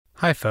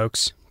Hi,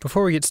 folks.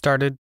 Before we get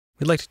started,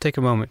 we'd like to take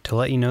a moment to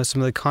let you know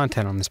some of the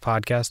content on this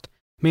podcast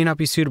may not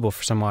be suitable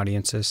for some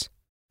audiences.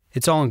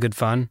 It's all in good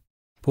fun,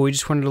 but we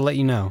just wanted to let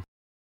you know.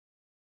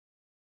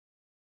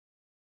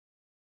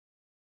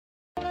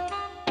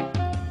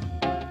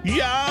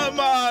 Yeah,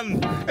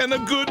 man, and a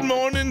good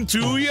morning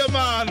to you,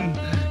 man.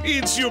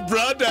 It's your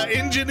brother,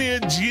 Engineer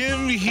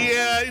Jim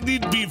here.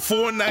 It'd be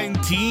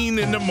 4:19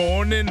 in the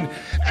morning,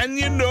 and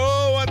you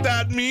know what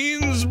that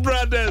means,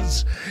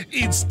 brothers.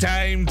 It's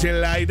time to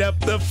light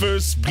up the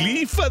first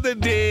spleef of the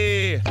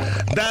day.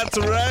 That's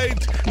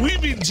right, we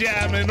be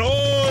jamming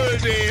all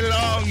day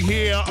long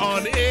here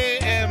on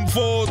AM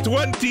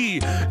 420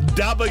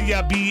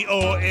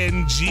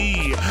 WBONG,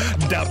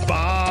 the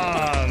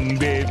Bong,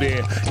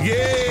 baby.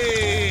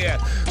 Yeah!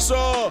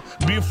 So,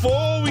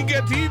 before we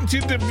get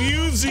into the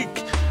music,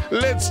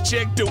 let's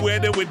check the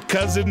weather with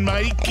Cousin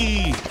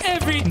Mikey.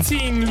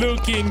 Everything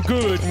looking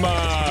good,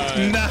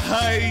 man.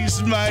 Nice,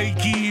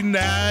 Mikey,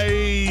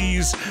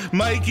 nice.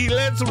 Mikey,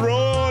 let's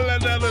roll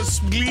another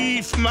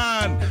spleef,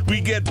 man. We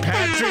get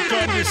Patrick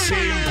on the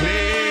same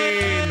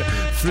plane,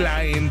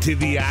 flying to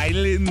the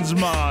islands,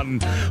 man.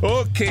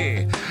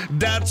 Okay,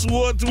 that's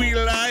what we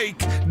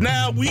like.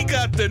 Now we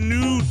got the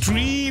new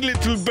Three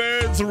Little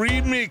Birds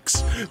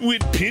remix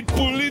with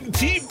Pitbull and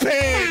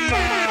T-Pain,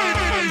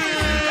 man.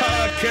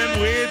 I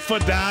can't wait for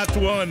that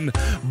one.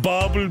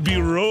 Bob will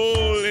be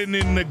rolling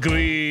in the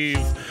grave.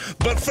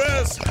 But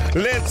first,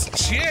 let's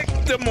check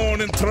the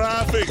morning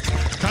traffic.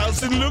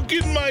 How's it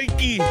looking,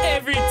 Mikey?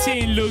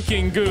 Everything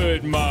looking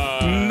good,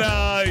 man.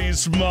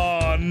 Nice,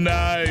 man,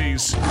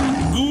 nice.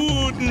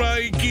 Good,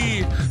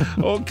 Mikey.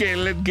 Okay,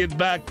 let's get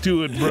back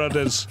to it,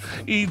 brothers.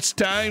 It's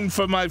time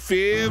for my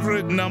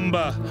favorite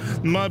number.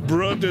 My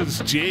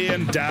brothers, Jay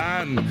and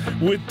Dan,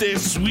 with their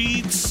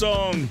sweet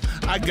song,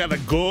 I Gotta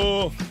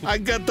Go. I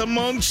got the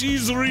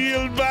munchies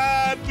real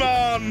bad,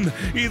 man.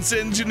 It's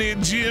Engineer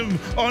Jim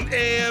on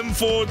AM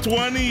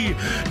 420,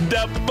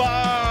 the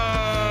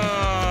Bong.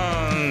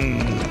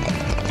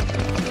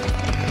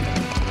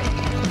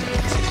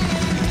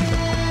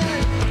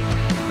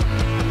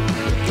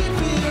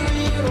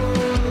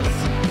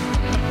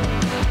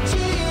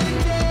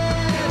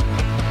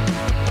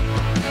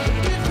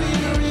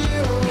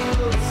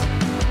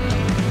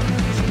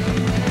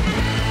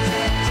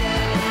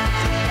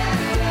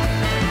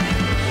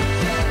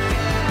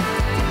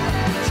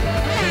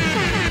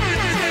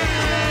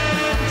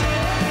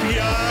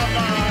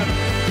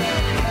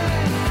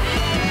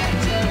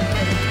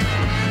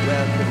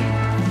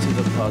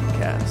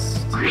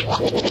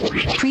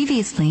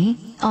 Previously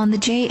on the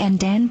Jay and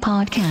Dan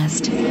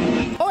podcast.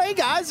 Oh, hey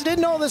guys, I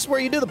didn't know this is where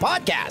you do the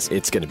podcast.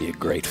 It's going to be a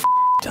great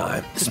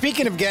time.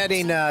 Speaking of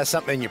getting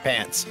something in your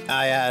pants,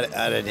 I had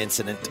an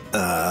incident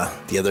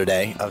the other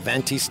day. A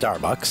venti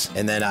Starbucks,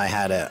 and then I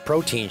had a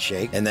protein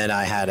shake, and then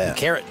I had a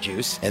carrot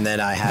juice, and then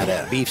I had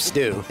a beef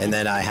stew, and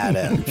then I had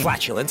a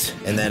flatulence,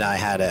 and then I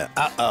had a,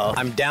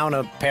 I'm down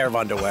a pair of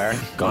underwear.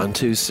 Gone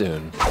too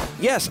soon.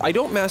 Yes, I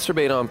don't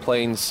masturbate on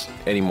planes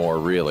anymore,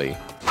 really.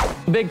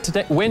 Big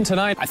win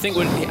tonight. I think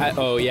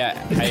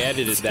I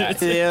edited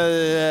that.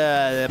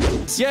 Yay!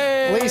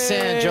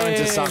 Lisa joins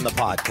us on the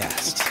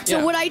podcast.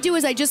 So what I do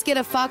is I just get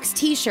a Fox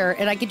t-shirt,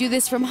 and I could do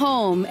this from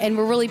home, and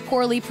we're really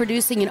poorly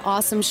producing an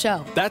awesome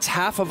show. That's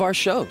half of our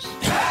shows.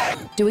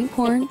 Doing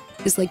porn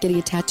is like getting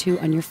a tattoo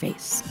on your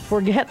face.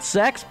 Forget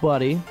sex,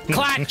 buddy.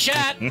 Clat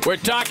chat! We're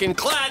talking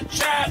clat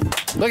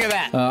chat! Look at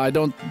that. I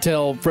don't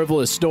tell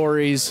frivolous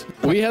stories.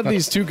 We have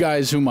these two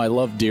guys whom I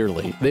love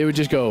dearly. They would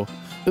just go,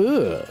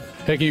 ugh.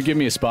 Hey, can you give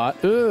me a spot?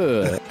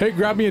 Ugh. Hey,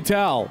 grab me a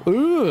towel.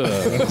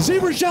 Ugh.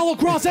 Zebra Shallow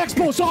Cross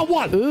Expo saw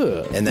one.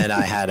 Ugh. And then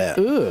I had a.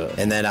 Ugh.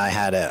 And then I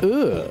had a.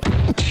 Ugh.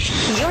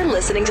 You're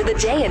listening to the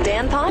Jay and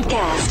Dan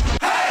podcast.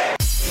 Hey!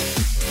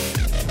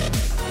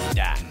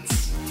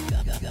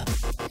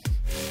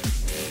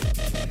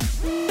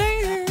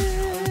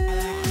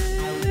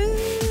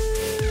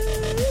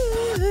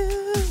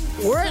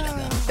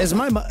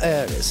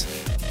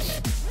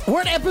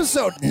 We're at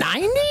episode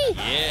 90?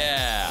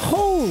 Yeah.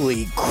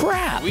 Holy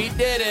crap. We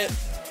did it.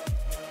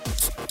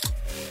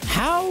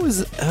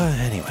 How's...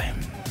 anyway.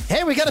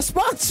 Hey, we got a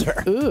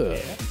sponsor.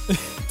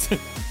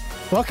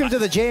 Welcome to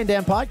the Jay and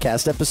Dan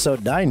podcast,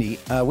 episode 90.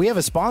 We have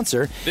a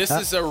sponsor. This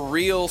is a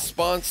real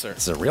sponsor.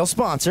 It's a real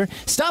sponsor.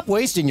 Stop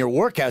wasting your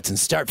workouts and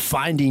start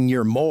finding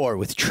your more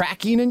with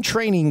tracking and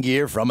training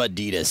gear from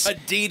Adidas.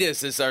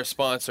 Adidas is our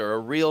sponsor, a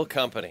real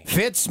company.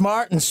 Fit,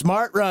 Smart, and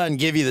Smart Run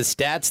give you the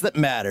stats that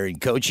matter and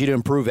coach you to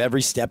improve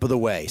every step of the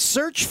way.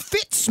 Search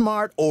Fit,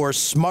 Smart, or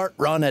Smart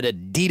Run at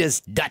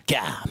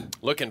Adidas.com.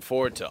 Looking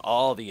forward to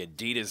all the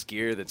Adidas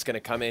gear that's going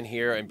to come in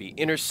here and be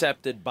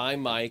intercepted by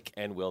Mike,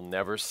 and we'll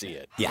never see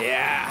it.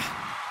 Yeah.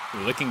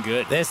 You're looking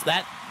good.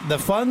 The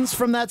funds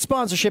from that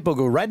sponsorship will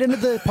go right into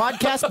the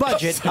podcast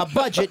budget, a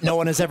budget no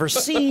one has ever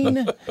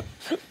seen.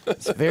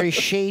 It's a very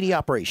shady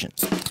operation.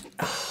 Hey,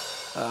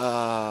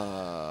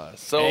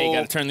 you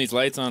got to turn these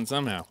lights on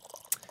somehow.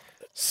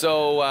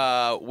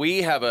 So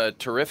we have a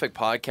terrific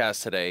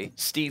podcast today.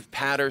 Steve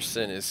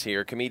Patterson is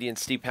here. Comedian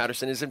Steve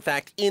Patterson is, in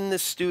fact, in the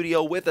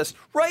studio with us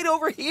right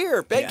over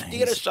here. Ben, can you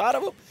get a shot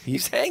of him?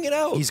 He's hanging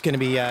out. He's going to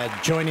be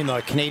joining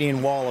the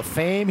Canadian Wall of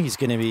Fame. He's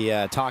going to be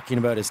talking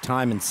about his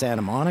time in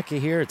Santa Monica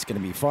here. It's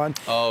going to be fun.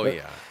 Oh,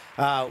 yeah.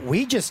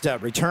 We just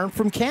returned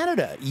from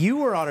Canada. You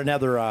were on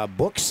another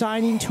book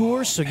signing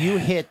tour, so you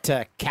hit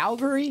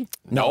Calgary?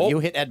 No, you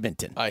hit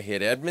Edmonton. I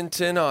hit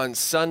Edmonton on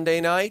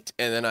Sunday night,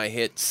 and then I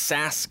hit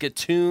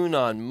Saskatoon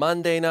on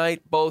Monday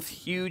night. Both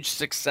huge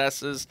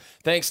successes.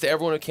 Thanks to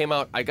everyone who came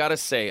out. I got to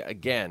say,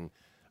 again,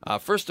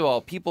 first of all,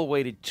 people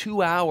waited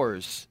 2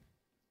 hours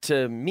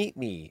to meet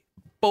me.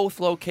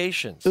 Both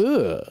locations.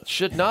 Ugh.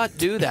 Should not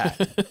do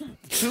that.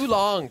 Too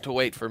long to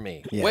wait for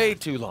me. Yeah. Way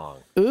too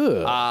long.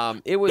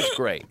 Ugh. It was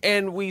great.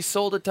 And we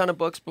sold a ton of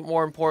books, but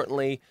more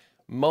importantly,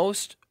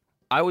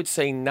 I would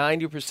say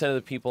 90% of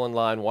the people in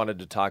line wanted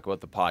to talk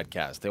about the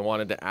podcast. They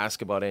wanted to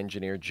ask about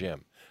Engineer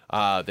Jim.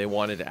 They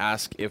wanted to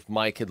ask if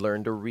Mike had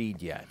learned to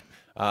read yet.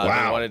 They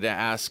wanted to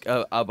ask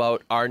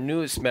about our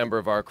newest member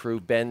of our crew,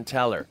 Ben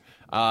Teller.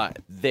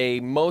 They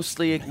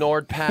mostly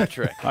ignored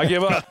Patrick. I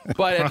give up.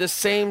 But at the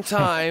same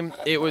time,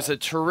 it was a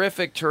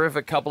terrific,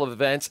 terrific couple of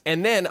events.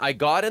 And then I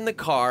got in the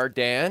car,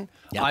 Dan.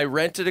 Yeah. I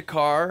rented a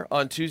car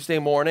on Tuesday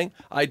morning.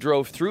 I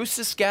drove through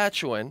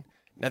Saskatchewan.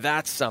 Now,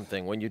 that's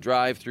something. When you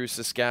drive through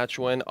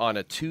Saskatchewan on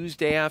a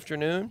Tuesday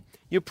afternoon,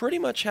 you pretty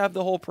much have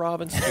the whole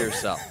province to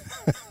yourself.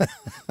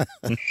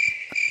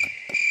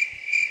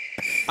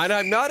 And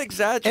I'm not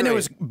exaggerating. And it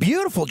was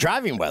beautiful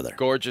driving weather.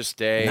 Gorgeous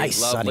day.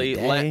 Nice lovely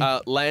sunny day.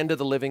 land of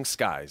the living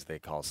skies, they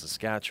call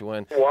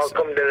Saskatchewan.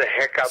 Welcome to the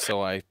hiccups.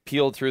 So I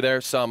peeled through there,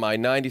 saw my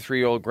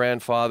 93-year-old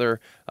grandfather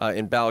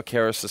in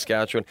Balcarres,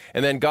 Saskatchewan,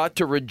 and then got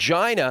to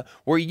Regina,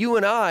 where you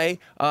and I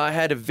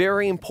had a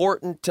very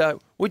important,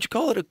 would you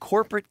call it a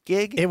corporate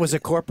gig? It was a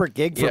corporate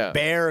gig for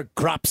Bear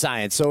Crop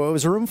Science, so it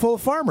was a room full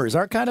of farmers,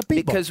 our kind of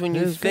people. Because when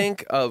you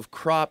think of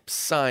crop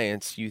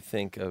science, you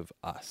think of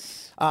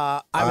us.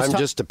 I'm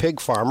just a pig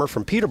farmer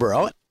from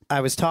Peterborough.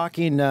 I was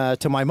talking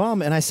to my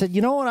mom, and I said,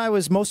 you know what I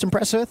was most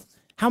impressed with?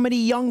 How many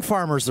young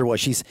farmers there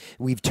was.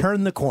 We've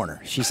turned the corner.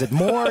 She said,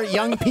 more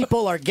young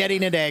people are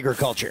getting into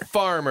agriculture.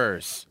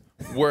 Farmers.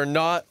 We're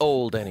not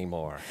old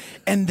anymore.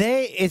 And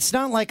it's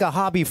not like a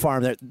hobby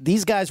farm.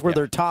 These guys were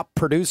their top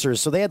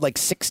producers, so they had like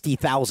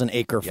 60,000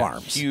 acre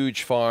farms.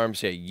 Huge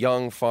farms,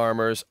 young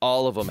farmers,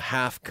 all of them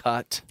half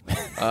cut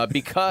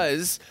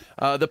because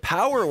the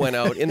power went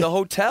out in the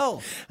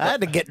hotel. I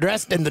had to get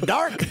dressed in the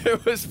dark.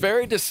 It was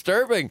very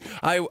disturbing.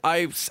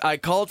 I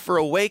called for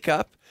a wake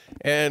up.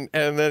 And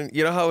then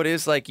you know how it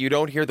is, like you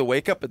don't hear the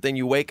wake up, but then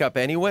you wake up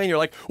anyway, and you're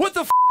like, what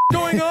the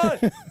going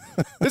on?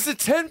 Is it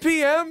 10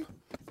 p.m.?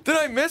 Did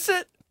I miss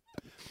it?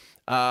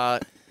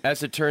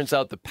 As it turns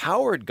out, the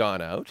power had gone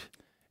out,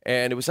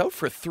 and it was out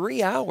for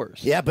 3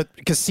 hours. Yeah, but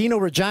Casino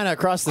Regina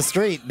across the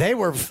street,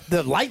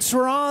 the lights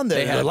were on,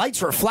 the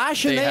lights were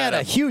flashing. They had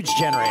a huge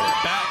generator.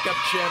 Backup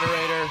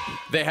generator.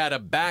 They had a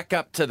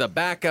backup to the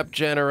backup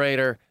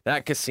generator.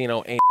 That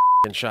casino ain't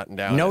shutting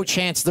down. No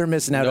chance they're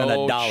missing out on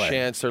 $1. No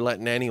chance they're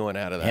letting anyone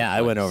out of that. Yeah, place.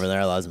 I went over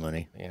there. I lost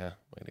money. Yeah,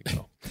 way to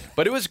go.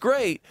 But it was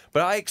great.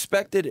 But I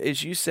expected,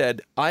 as you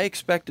said,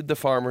 the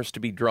farmers to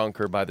be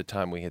drunker by the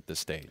time we hit the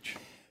stage.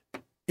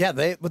 Yeah,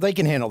 they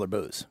can handle their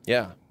booze.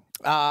 Yeah.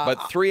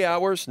 But 3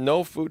 hours,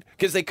 no food,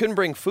 because they couldn't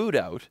bring food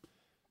out.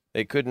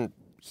 They couldn't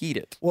heat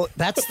it. Well,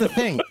 that's the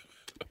thing.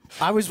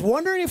 I was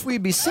wondering if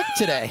we'd be sick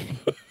today.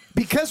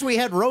 Because we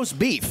had roast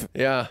beef.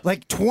 Yeah.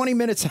 Like 20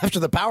 minutes after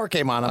the power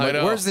came on. I'm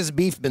like, where's this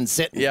beef been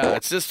sitting? Yeah,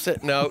 it's just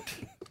sitting out.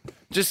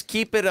 Just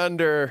keep it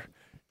under.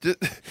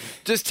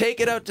 Just take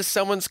it out to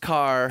someone's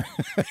car.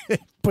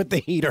 Put the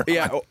heater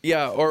on.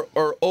 Yeah,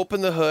 or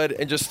open the hood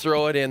and just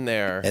throw it in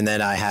there. And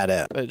then I had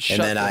a.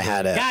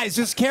 Guys,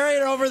 just carry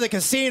it over the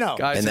casino.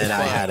 Guys,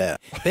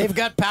 They've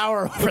got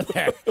power over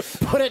there.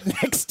 Put it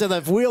next to the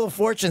Wheel of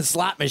Fortune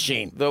slot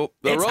machine. The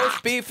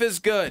roast beef is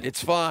good.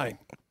 It's fine.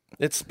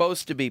 It's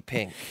supposed to be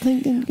pink.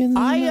 I've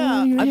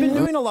been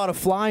doing a lot of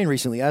flying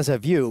recently, as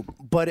have you,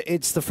 but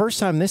it's the first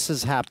time this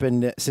has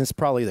happened since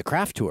probably the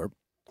craft tour.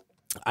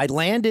 I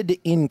landed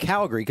in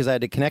Calgary because I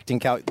had to connect in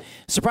Calgary.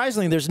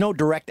 Surprisingly, there's no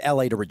direct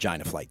LA to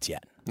Regina flights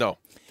yet. No.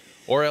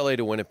 Or LA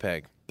to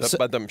Winnipeg.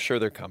 But I'm sure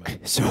they're coming.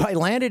 So I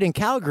landed in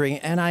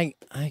Calgary, and I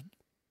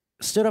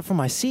stood up from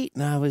my seat,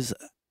 and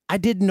I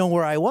didn't know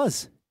where I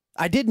was.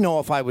 I didn't know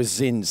if I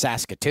was in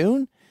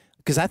Saskatoon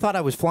because I thought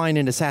I was flying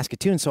into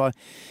Saskatoon, so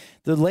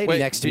the lady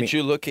next to me. Did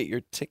you look at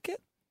your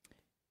ticket?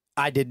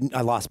 I didn't.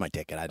 I lost my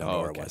ticket. I don't know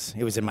where it was.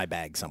 It was in my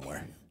bag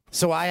somewhere.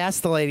 So I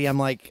asked the lady, I'm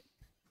like,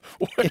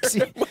 Where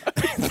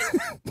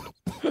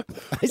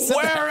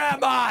am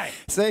I?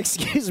 So,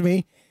 excuse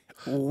me,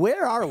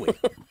 where are we?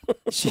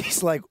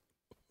 She's like,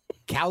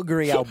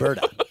 Calgary,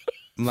 Alberta.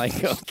 I'm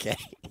like, okay.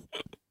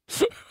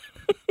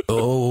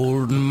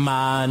 Old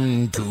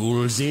man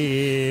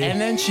Toolsy. And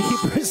then she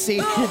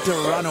proceeded to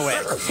run away.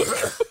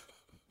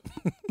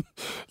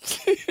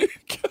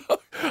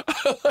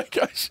 I like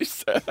how she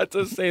had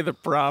to say the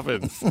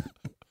province.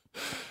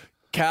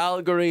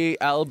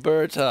 Calgary,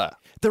 Alberta.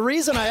 The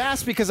reason I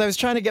asked because I was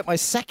trying to get my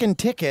second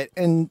ticket,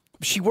 and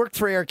she worked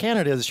for Air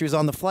Canada. She was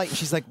on the flight, and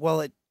she's like, well,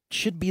 it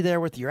should be there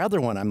with your other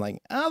one. I'm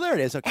like, oh, there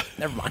it is. Okay,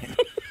 never mind.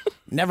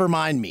 Never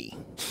mind me.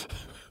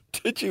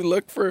 Did you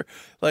look for,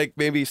 like,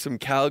 maybe some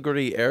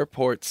Calgary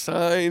airport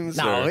signs?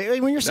 No,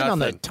 when you're sitting on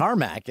the nothing?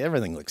 tarmac,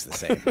 everything looks the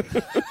same.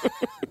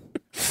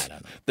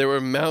 There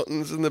were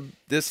mountains in the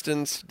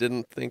distance.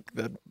 Didn't think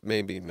that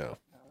maybe, no.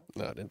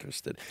 Not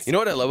interested. You know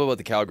what I love about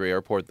the Calgary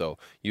airport, though?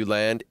 You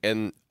land,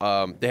 and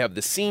they have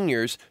the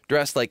seniors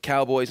dressed like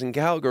cowboys and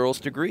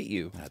cowgirls to greet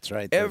you. That's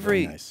right.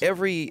 Very nice.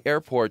 Every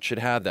airport should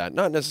have that.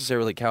 Not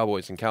necessarily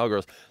cowboys and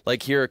cowgirls.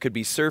 Like here, it could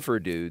be surfer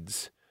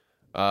dudes.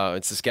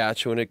 In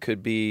Saskatchewan, it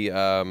could be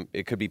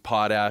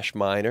potash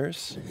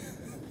miners.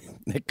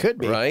 It could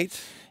be.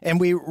 Right?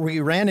 And we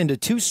ran into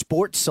two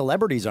sports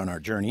celebrities on our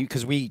journey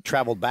because we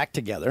traveled back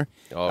together.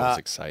 Oh, it was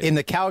exciting. In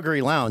the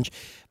Calgary Lounge.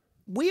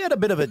 We had a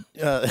bit of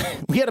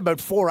we had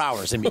about 4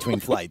 hours in between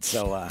flights,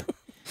 so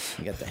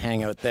we got to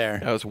hang out there.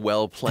 That was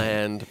well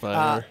planned by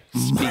our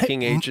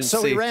speaking agency.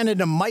 So we ran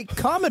into Mike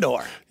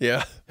Commodore,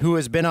 who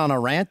has been on a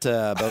rant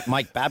about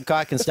Mike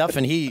Babcock and stuff,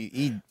 and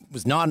he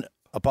was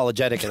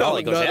non-apologetic at all.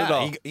 He goes, not at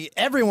all.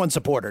 Everyone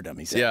supported him,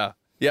 he said.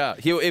 Yeah.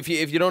 If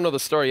you don't know the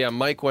story,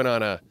 Mike went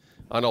on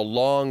a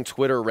long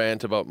Twitter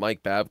rant about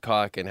Mike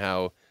Babcock and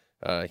how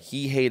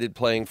he hated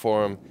playing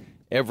for him.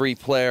 Every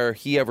player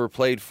he ever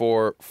played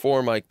for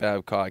Mike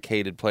Babcock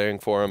hated playing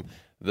for him.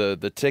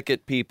 The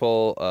ticket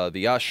people,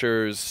 the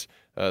ushers,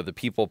 the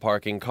people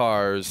parking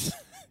cars,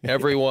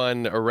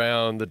 everyone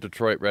around the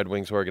Detroit Red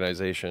Wings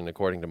organization,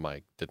 according to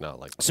Mike, did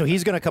not like him. So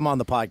he's going to come on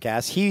the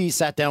podcast. He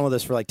sat down with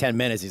us for like 10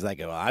 minutes. He's like,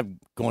 oh, I'm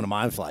going to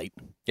my flight.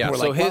 Yeah,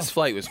 so his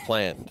flight was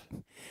planned.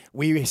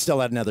 We still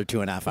had another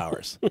 2.5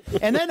 hours.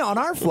 And then on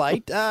our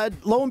flight,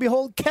 lo and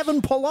behold,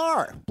 Kevin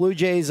Pillar, Blue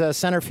Jays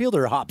center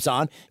fielder, hops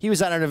on. He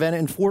was at an event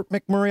in Fort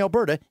McMurray,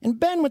 Alberta, and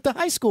Ben went to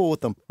high school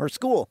with them, or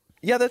school.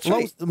 Yeah, that's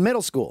right.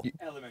 Middle school.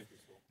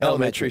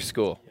 Elementary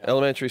school.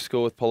 Elementary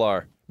school with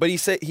Pillar. But he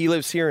said he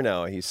lives here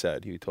now, he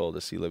told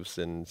us he lives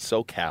in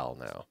SoCal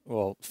now.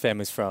 Well,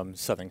 family's from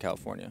Southern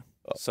California.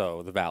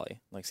 So the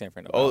Valley, like San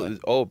Fernando Valley.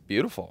 Oh,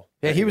 beautiful.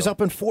 Yeah, he was up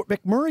in Fort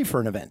McMurray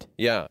for an event.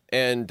 Yeah,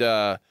 and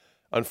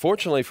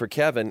unfortunately for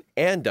Kevin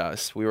and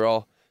us, we were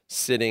all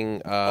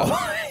sitting.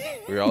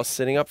 We were all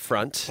sitting up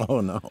front.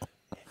 Oh no!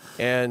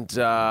 And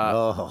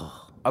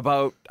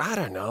about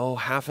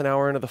half an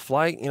hour into the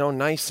flight,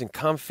 nice and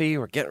comfy.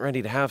 We're getting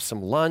ready to have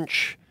some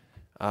lunch.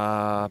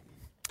 I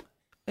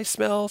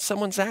smell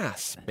someone's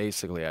ass.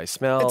 Basically, I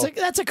smell.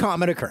 That's a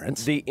common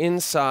occurrence. The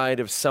inside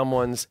of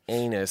someone's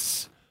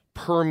anus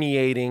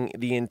permeating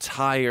the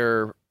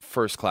entire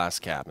first class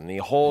cabin, the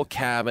whole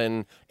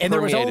cabin. And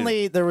there was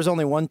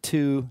only 1,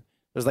 2.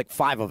 There's like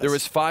 5 of us. There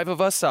was 5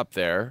 of us up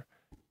there,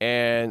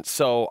 and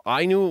so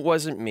I knew it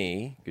wasn't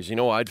me because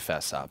I'd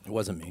fess up. It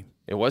wasn't me.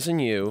 It wasn't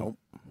you. Nope.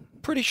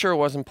 Pretty sure it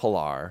wasn't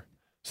Pilar.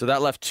 So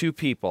that left 2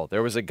 people.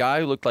 There was a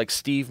guy who looked like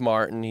Steve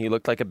Martin. He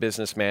looked like a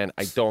businessman.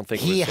 I don't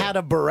think he had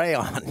a beret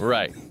on.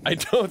 Right. I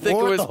don't think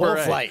it was the whole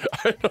beret. Flight.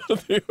 I don't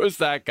think it was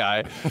that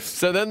guy.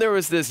 So then there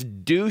was this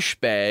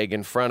douchebag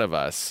in front of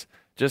us.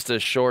 Just a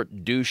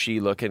short,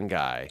 douchey-looking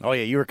guy. Oh,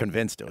 yeah, you were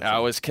convinced it was I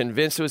was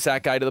convinced it was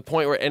that guy to the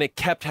point where, and it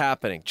kept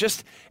happening.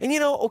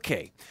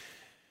 Okay,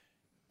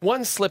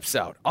 one slips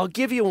out. I'll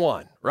give you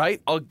one,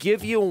 right? I'll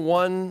give you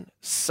one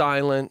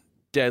silent,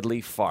 deadly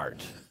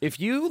fart. If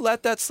you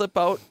let that slip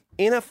out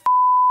in a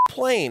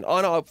plane,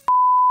 on a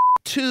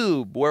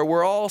tube where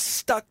we're all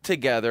stuck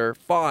together,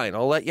 fine,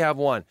 I'll let you have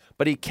one.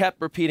 But he kept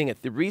repeating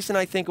it. The reason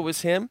I think it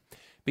was him,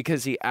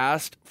 because he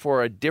asked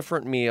for a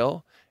different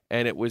meal,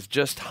 and it was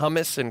just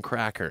hummus and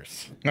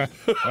crackers. It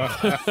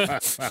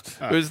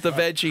was the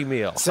veggie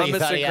meal. So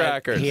hummus and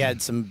crackers. He had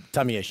some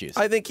tummy issues.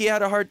 I think he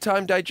had a hard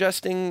time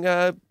digesting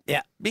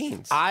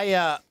beans.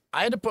 I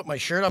had to put my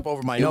shirt up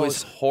over my nose. It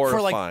was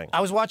horrifying. I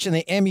was watching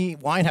the Amy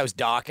Winehouse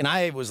doc, and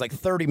I was like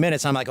 30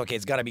 minutes. I'm like, okay,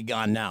 it's got to be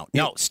gone now.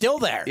 No, still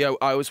there. Yeah,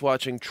 I was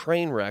watching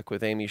Trainwreck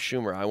with Amy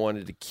Schumer. I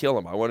wanted to kill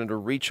him. I wanted to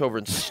reach over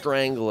and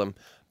strangle him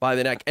by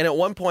the neck. And at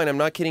one point, I'm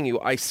not kidding you,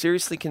 I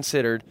seriously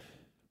considered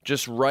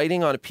just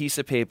writing on a piece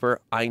of paper,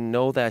 I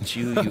know that's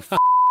you, you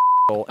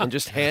and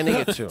just handing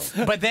it to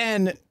him. But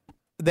then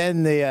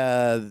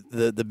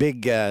the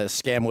big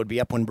scam would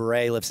be up when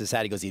Beret lifts his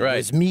hat. He goes, it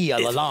was me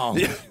all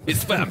along.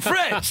 I'm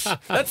French.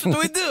 That's what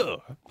we do.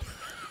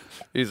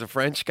 He's a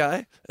French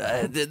guy?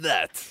 I did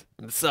that.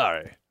 I'm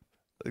sorry.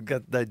 I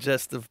got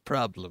digestive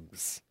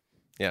problems.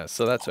 Yeah,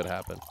 so that's what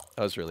happened.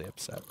 I was really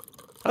upset.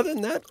 Other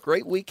than that,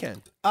 great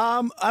weekend.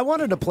 I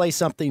wanted to play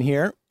something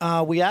here.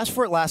 We asked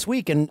for it last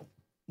week, and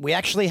we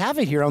actually have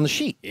it here on the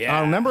sheet. Yeah.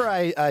 Remember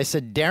I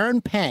said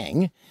Darren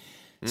Pang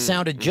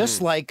sounded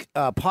just like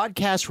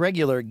podcast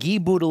regular Guy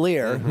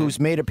Boudelier, who's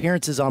made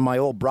appearances on my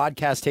old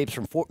broadcast tapes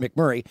from Fort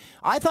McMurray.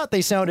 I thought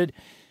they sounded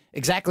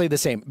exactly the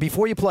same.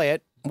 Before you play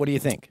it, what do you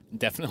think?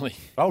 Definitely.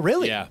 Oh,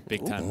 really? Yeah,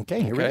 big time. Ooh,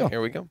 okay, here we go.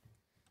 Here we go.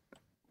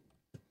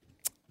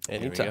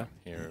 Anytime.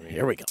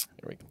 Here we go.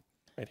 Right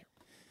here.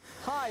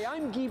 Hi,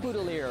 I'm Guy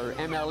Boudelier,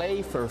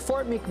 MLA for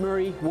Fort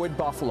McMurray, Wood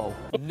Buffalo.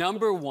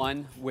 Number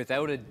one,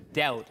 without a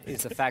doubt,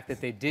 is the fact that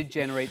they did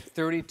generate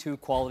 32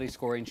 quality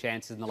scoring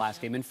chances in the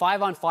last game. In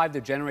 5-on-5,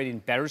 they're generating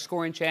better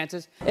scoring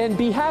chances. On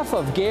behalf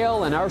of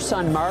Gail and our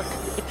son Mark,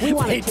 we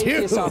want to take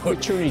this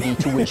opportunity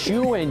to wish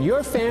you and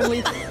your family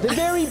the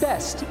very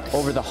best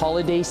over the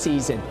holiday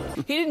season.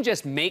 He didn't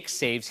just make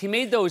saves, he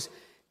made those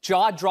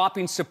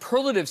jaw-dropping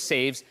superlative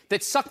saves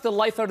that sucked the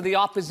life out of the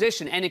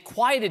opposition, and it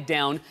quieted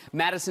down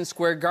Madison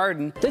Square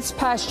Garden. This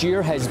past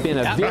year has been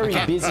a very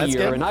busy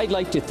year, and I'd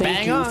like to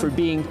thank you for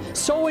being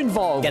so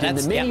involved in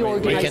the many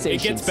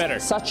organizations,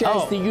 such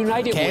as the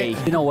United Way.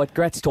 You know what?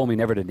 Gretz told me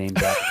never to name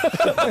that.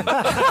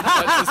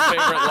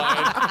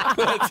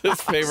 That's his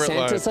favorite line.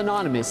 Santa's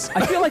Anonymous.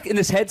 I feel like in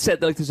this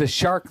headset, like there's a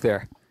shark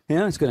there.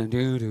 Yeah, it's gonna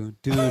do.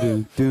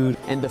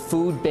 And the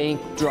Food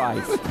Bank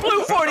Drive.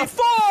 Blue 44!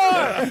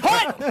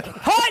 Hot!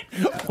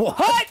 We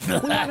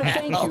want to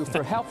thank you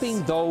for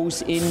helping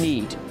those in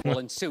need. Well,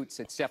 in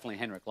Suits, it's definitely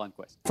Henrik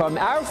Lundqvist. From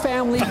our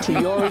family to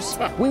yours,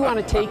 we want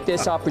to take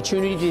this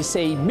opportunity to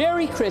say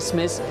Merry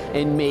Christmas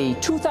and may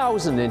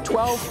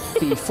 2012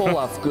 be full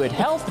of good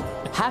health,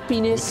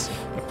 happiness,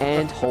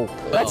 and hope.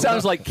 That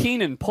sounds like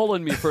Keenan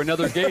pulling me for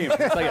another game.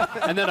 It's like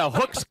and then a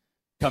hook's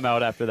come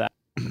out after that.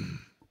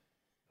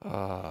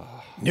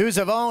 News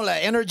of all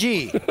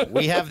energy.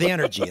 We have the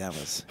energy. I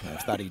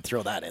thought he'd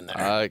throw that in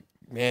there.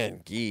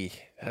 Man, Guy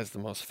has the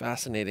most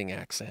fascinating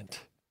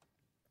accent.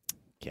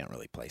 Can't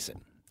really place it.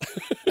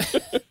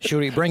 Should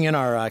we bring in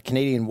our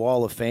Canadian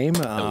Wall of Fame?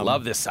 I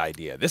love this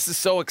idea. This is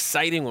so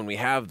exciting when we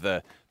have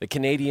the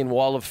Canadian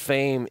Wall of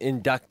Fame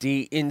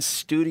inductee in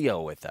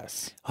studio with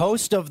us.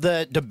 Host of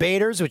The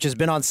Debaters, which has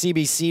been on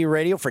CBC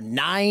Radio for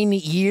 9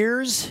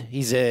 years.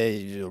 He's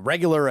a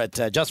regular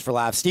at Just for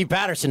Laughs. Steve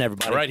Patterson,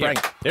 everybody. Right here.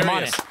 Come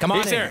on in. Come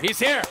on in. He's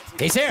here.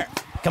 He's here.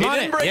 Come on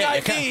in. He didn't bring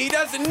ID. He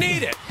doesn't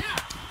need it.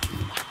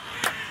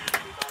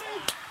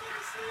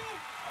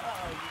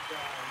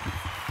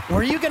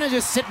 Were you going to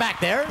just sit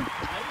back there?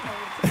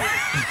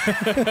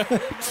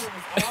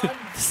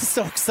 This is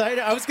so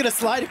exciting. I was going to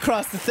slide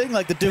across the thing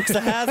like the Dukes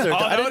of Hazzard.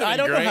 I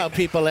don't know how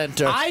people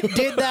enter. I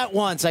did that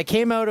once. I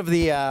came out of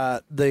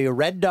the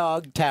Red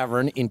Dog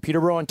Tavern in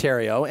Peterborough,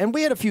 Ontario, and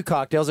we had a few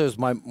cocktails. It was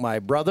my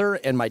brother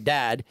and my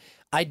dad.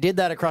 I did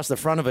that across the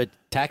front of a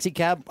taxi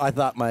cab. I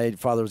thought my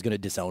father was going to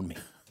disown me.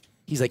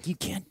 He's like, "You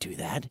can't do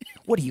that.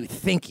 What are you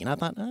thinking?" I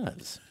thought, it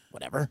was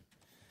whatever.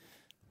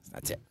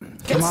 That's it.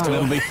 Come on,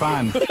 it'll be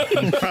fun.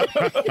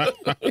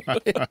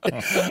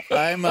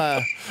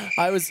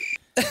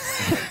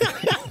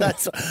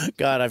 That's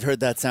God. I've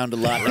heard that sound a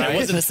lot. Right? It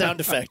wasn't a sound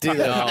effect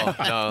either.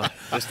 No,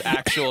 just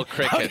actual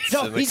crickets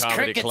in the these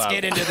comedy crickets club.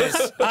 get into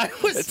this.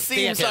 It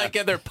seems like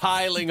they're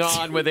piling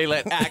on where they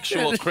let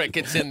actual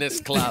crickets in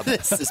this club.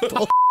 This is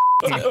bull.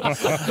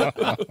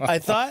 I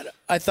thought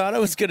I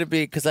was going to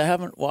be, because I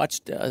haven't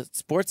watched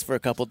sports for a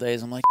couple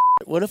days. I'm like,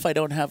 what if I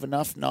don't have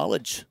enough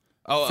knowledge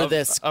for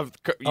this?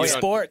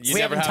 Sports. We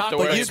haven't talked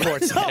about you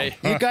sports.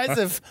 You guys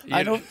have.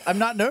 I'm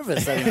not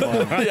nervous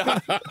anymore.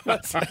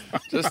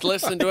 Just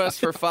listen to us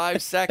for 5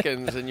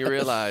 seconds and you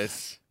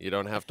realize you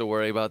don't have to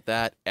worry about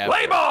that ever.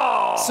 Play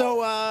ball!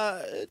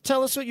 So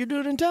tell us what you're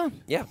doing in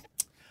town. Yeah.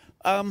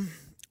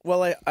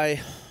 Well,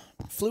 I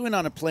flew in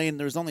on a plane.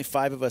 There was only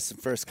 5 of us in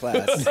first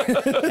class,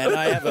 and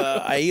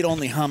I eat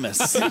only hummus.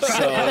 So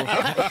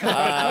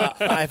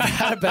I've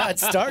had a bad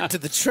start to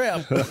the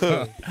trip.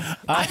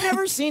 I've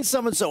never seen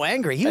someone so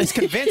angry. He was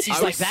convinced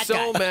he's like that guy.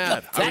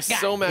 I was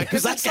so mad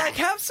because it's guy. like,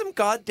 have some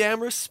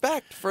goddamn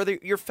respect for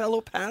your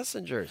fellow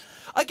passengers.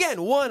 Again,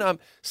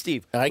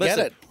 Steve. I get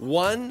it.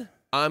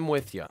 I'm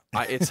with you.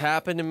 It's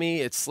happened to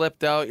me. It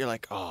slipped out. You're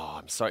like, oh,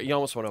 I'm sorry. You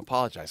almost want to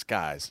apologize.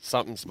 Guys,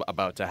 something's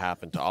about to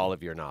happen to all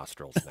of your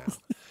nostrils now.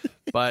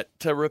 But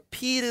to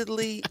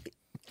repeatedly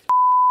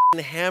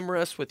hammer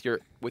us with your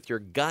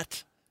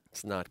gut,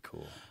 it's not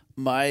cool.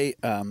 I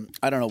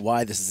don't know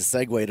why this is a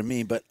segue to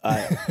me, but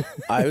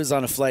I was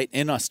on a flight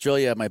in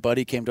Australia. My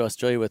buddy came to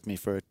Australia with me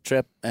for a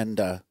trip,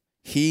 and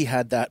he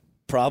had that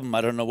problem.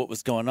 I don't know what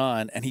was going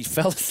on, and he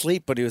fell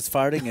asleep, but he was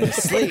farting in his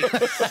sleep.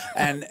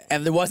 and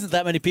there wasn't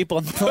that many people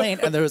on the plane,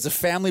 and there was a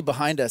family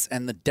behind us,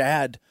 and the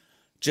dad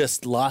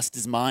just lost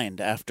his mind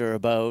after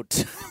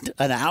about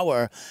an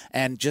hour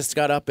and just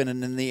got up and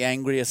in the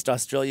angriest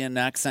Australian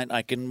accent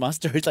I can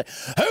muster. He's like,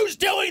 "Who's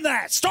doing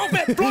that? Stop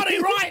it bloody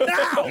right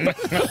now!"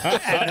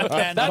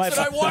 and that's what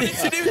I wanted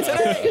to do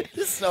today.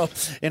 So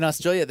in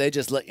Australia, they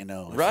just let you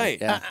know.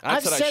 Right. Yeah.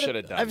 That's what I should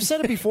have done. I've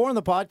said it before on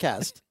the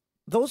podcast.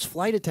 Those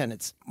flight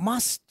attendants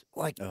must,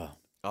 they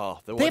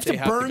have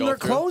to burn their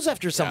clothes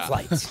after some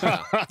flights.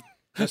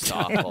 Just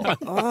awful.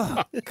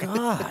 Oh,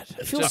 God.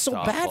 I feel so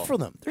bad for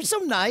them. They're so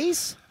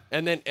nice.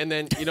 And then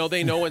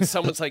they know when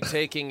someone's like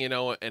taking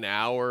an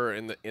hour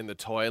in the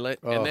toilet,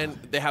 and then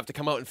they have to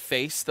come out and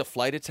face the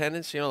flight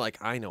attendants.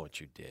 I know what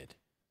you did.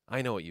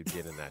 I know what you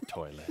did in that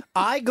toilet.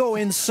 I go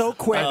in so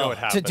quick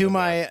to do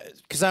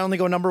because I only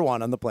go number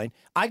 1 on the plane.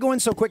 I go in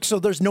so quick so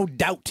there's no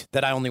doubt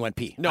that I only went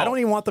pee. No. I don't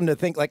even want them to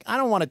think I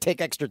don't want to take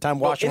extra time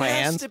washing my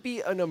hands. It has to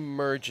be an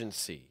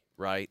emergency,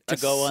 right? To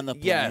go on the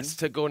plane? Yes,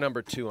 to go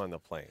number 2 on the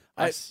plane.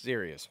 A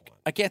serious one.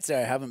 I can't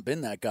say I haven't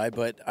been that guy,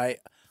 but I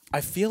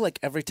feel like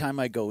every time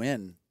I go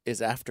in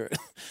is after.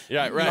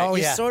 Yeah, right.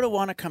 You sort of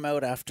want to come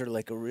out after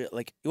like a real,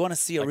 like you want to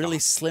see a really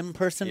slim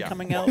person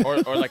coming out,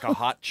 or like a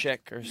hot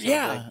chick or something.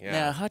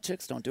 Yeah. Hot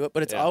chicks don't do it,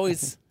 but it's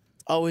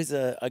always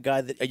a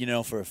guy that you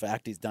know for a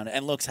fact he's done it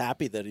and looks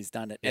happy that he's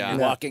done it. And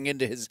walking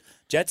into his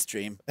jet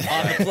stream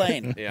on the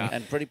plane,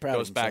 and pretty proud.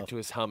 Goes of back himself. to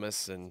his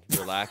hummus and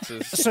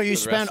relaxes. So you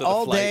spent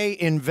all day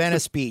in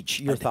Venice Beach.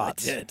 Your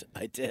thoughts?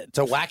 I did. It's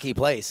a wacky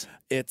place.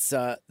 It's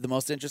the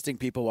most interesting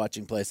people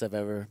watching place I've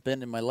ever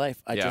been in my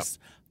life.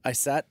 I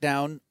sat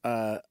down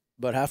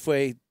about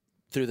halfway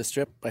through the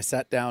strip. I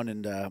sat down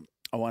and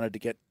I wanted to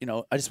get,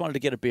 I just wanted to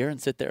get a beer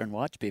and sit there and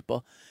watch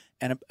people.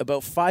 And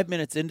about 5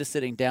 minutes into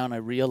sitting down, I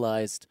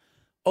realized,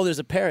 oh, there's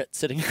a parrot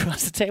sitting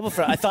across the table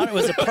from. I thought it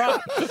was a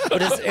prop,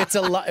 but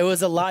it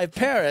was a live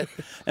parrot.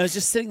 And I was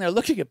just sitting there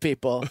looking at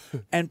people,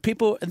 and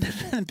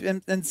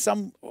and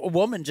some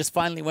woman just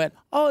finally went,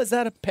 "Oh, is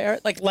that a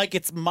parrot? Like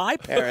it's my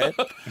parrot?"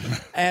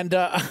 And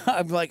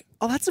I'm like,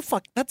 "Oh, that's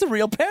a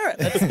real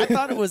parrot." I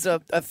thought it was a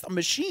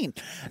machine.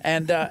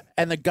 And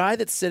the guy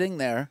that's sitting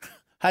there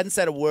hadn't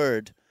said a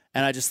word,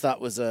 and I just thought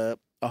was a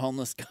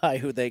homeless guy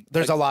who they.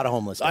 There's a lot of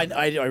homeless guys.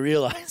 I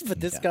realized, but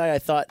this guy, I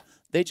thought.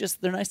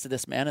 They're nice to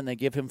this man and they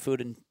give him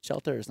food and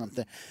shelter or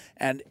something.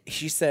 And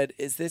she said,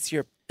 is this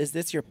your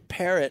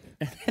parrot?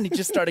 And he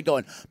just started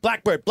going,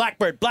 Blackbird,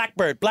 Blackbird,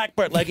 Blackbird,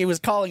 Blackbird, like he was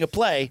calling a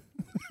play.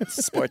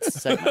 Sports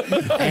segment.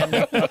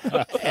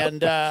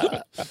 And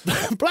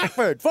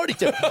Blackbird,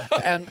 42.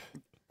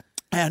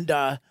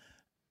 And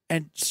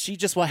she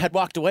just had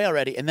walked away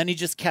already. And then he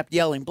just kept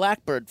yelling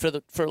Blackbird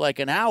for like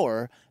an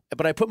hour.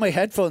 But I put my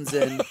headphones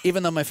in,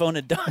 even though my phone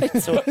had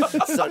died, so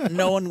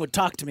no one would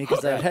talk to me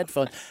because I had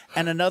headphones.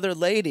 And another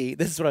lady,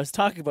 this is what I was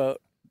talking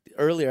about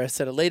earlier. I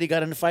said a lady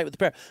got in a fight with the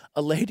parrot.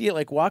 A lady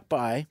walked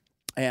by,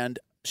 and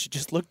she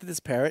just looked at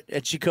this parrot,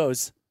 and she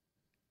goes,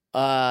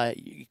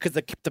 because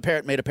the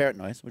parrot made a parrot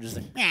noise. We're just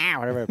like, meow,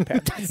 whatever.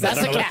 Parrot.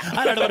 That's a cat.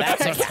 I don't know what a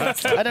parrot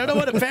sounds like. I don't know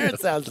what a parrot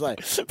sounds like.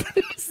 But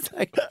it's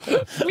like,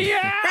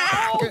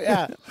 meow.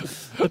 Yeah.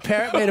 The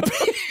parrot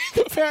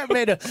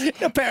made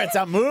a parrot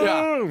sound. Moo.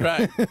 Yeah,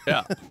 right.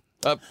 Yeah.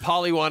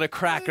 Polly want a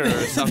cracker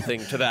or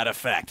something to that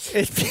effect.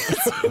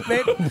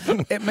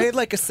 It made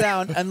like a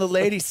sound, and the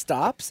lady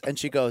stops, and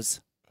she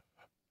goes,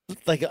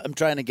 like I'm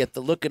trying to get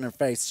the look in her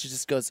face. She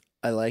just goes,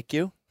 "I like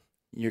you.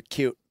 You're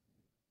cute.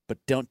 But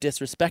don't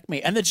disrespect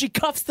me." And then she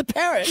cuffs the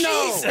parrot in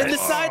the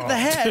side of the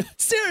head.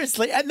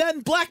 Seriously. And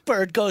then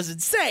Blackbird goes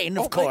insane,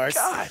 of course.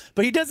 God.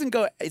 But he doesn't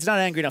go, he's not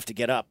angry enough to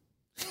get up.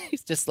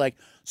 He's just like,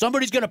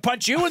 somebody's going to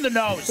punch you in the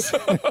nose.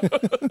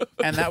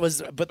 And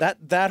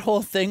that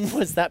whole thing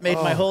made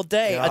my whole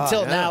day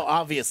until now,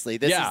 obviously.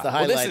 This is the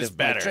highlight of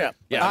my trip.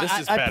 Yeah, this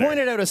is better. I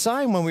pointed out a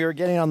sign when we were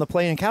getting on the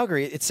plane in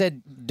Calgary. It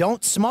said,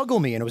 "Don't smuggle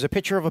me." And it was a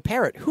picture of a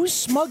parrot. Who's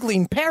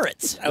smuggling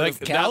parrots? Like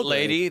that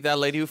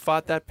lady who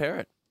fought that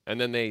parrot. And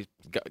then they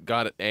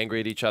got angry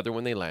at each other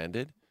when they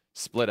landed,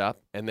 split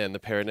up, and then the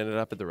parrot ended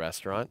up at the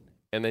restaurant.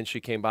 And then she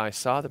came by,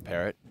 saw the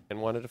parrot,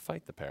 and wanted to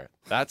fight the parrot.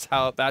 That's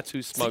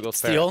who smuggles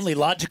it's parrots. The only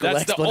logical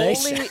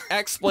explanation. That's the only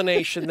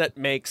explanation that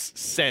makes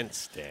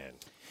sense, Dan.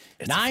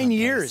 9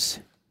 years.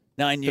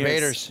 9 years.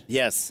 Debaters.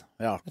 Yes.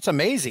 Yeah. That's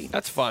amazing.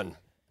 That's fun.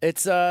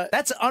 It's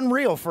that's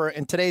unreal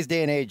in today's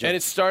day and age. And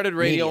it started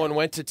radio media. and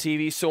went to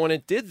TV. So when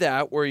it did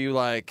that, were you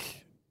like,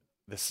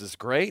 this is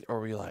great? Or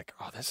were you like,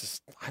 oh,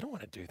 I don't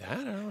want to do that. I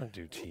don't want to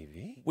do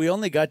TV. We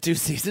only got 2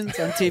 seasons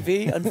on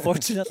TV,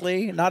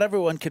 unfortunately. Not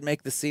everyone can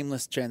make the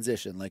seamless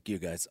transition like you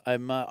guys. I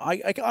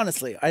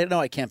honestly, I know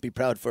I can't be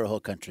proud for a whole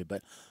country,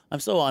 but I'm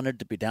so honored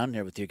to be down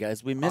here with you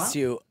guys. We miss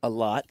you a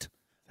lot.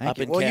 Thank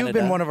you. Well, you've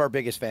been one of our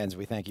biggest fans.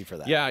 We thank you for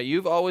that. Yeah,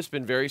 you've always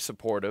been very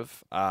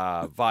supportive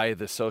via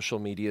the social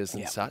medias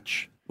and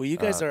such. Well, you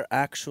guys are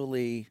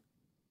actually...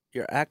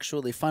 You're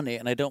actually funny,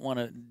 and I don't want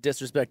to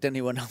disrespect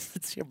anyone else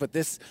that's here, but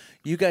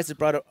you guys have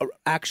brought a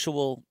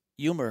actual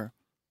humor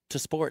to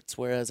sports,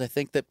 whereas I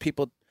think that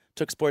people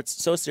took sports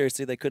so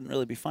seriously they couldn't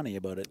really be funny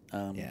about it.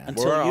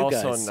 Until we're you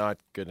also guys. not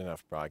good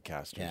enough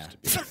broadcasters to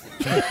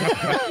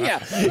be.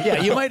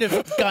 Yeah, you might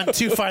have gone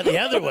too far the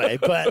other way,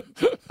 but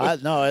I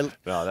love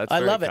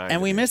it,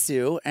 and we miss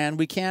you, and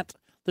we can't.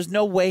 There's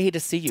no way to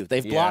see you.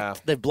 They've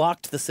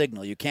blocked the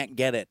signal. You can't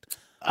get it.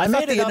 I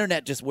thought the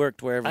internet just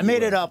worked wherever. I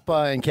made it up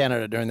in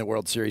Canada during the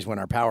World Series when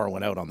our power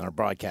went out on our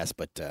broadcast,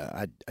 but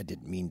I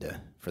didn't mean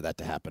for that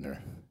to happen.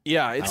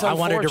 I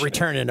wanted to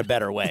return in a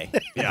better way.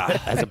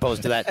 As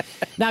opposed to that.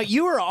 Now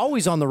you were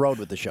always on the road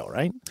with the show,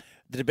 right?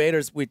 The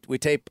Debaters, we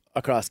tape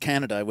across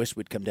Canada. I wish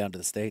we'd come down to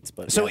the States,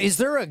 but so is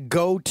there a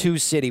go-to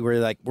city where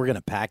you're like, we're going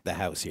to pack the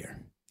house here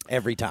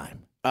every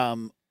time?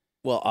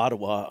 Well,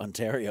 Ottawa,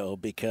 Ontario,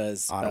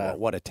 because Ottawa,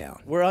 what a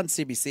town. We're on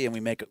CBC and we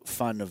make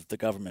fun of the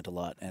government a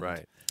lot. And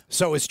right.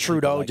 So is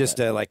Trudeau just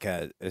like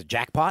a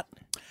jackpot?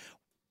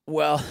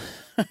 Well,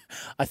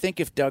 I think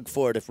if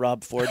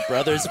Rob Ford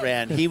brothers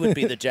ran, he would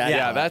be the jackpot.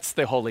 Yeah, that's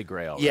the holy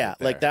grail. Yeah,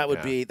 right like there. that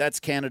would be, that's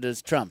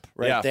Canada's Trump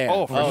right there.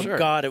 Oh, for sure.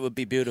 God, it would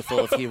be beautiful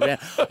if he ran.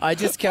 I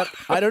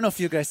don't know if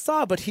you guys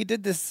saw, but he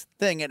did this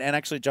thing, and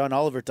actually John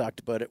Oliver talked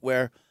about it,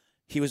 where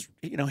he was,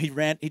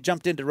 he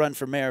jumped in to run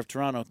for mayor of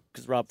Toronto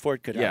because Rob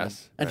Ford could have him.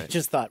 And he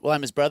just thought, well, I'm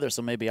his brother,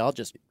 so maybe I'll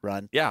just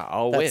run. Yeah,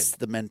 I'll win. That's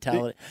the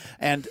mentality.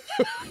 And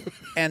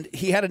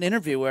he had an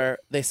interview where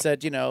they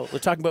said, we're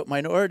talking about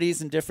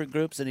minorities and different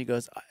groups, and he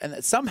goes,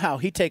 and somehow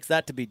he takes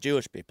that to be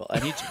Jewish people.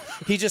 And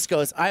he just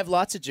goes, I have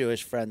lots of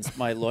Jewish friends.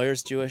 My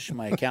lawyer's Jewish,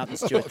 my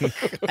accountant's Jewish.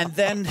 And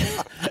then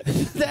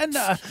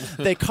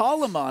they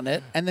call him on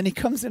it, and then he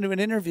comes into an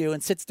interview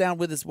and sits down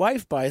with his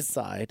wife by his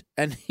side,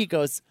 and he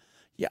goes,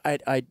 yeah,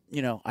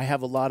 I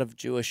have a lot of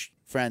Jewish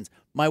friends.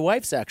 My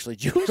wife's actually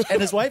Jewish.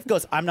 And his wife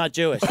goes, I'm not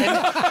Jewish. And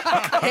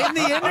in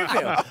the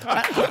interview,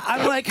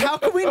 I'm like, how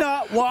can we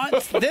not want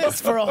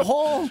this for a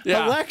whole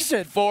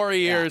election? 4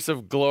 years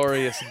of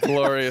glorious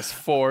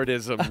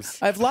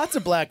Fordisms. I have lots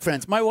of black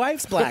friends. My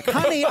wife's black.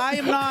 Honey, I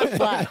am not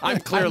black. I'm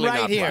clearly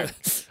right not here.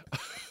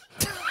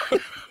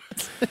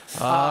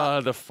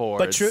 Black. The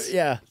Fords.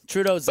 But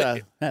Trudeau's...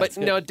 But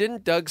no,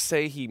 didn't Doug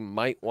say he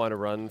might want to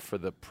run for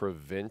the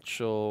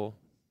provincial...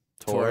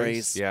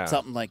 Tories,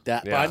 something like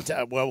that. Yeah.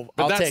 But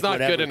I'll that's take not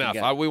good enough.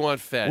 We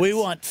want feds. We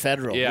want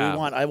federal. Yeah.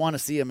 I want to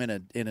see him in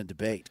a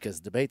debate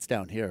because debates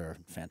down here are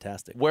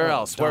fantastic. Where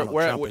else? Where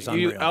you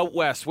unreal. out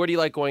west? Where do you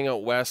like going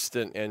out west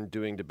and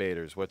doing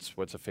debaters? What's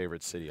a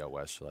favorite city out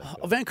west you like?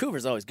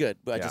 Vancouver's always good.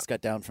 I just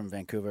got down from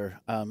Vancouver.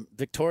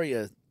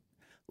 Victoria.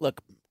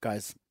 Look,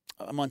 guys,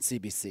 I'm on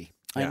CBC.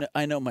 Yeah.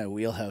 I know my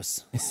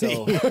wheelhouse.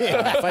 So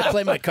if I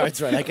play my cards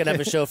right, I could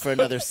have a show for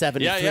another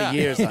 73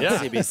 years on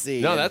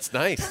CBC. No, that's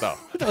nice, though.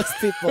 Those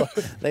people,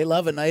 they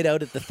love a night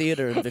out at the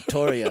theater in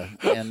Victoria,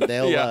 and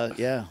they'll,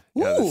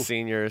 the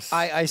seniors.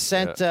 I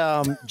sent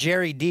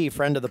Jerry D,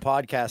 friend of the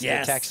podcast,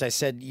 a text. I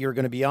said, you're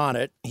going to be on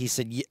it. He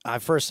said,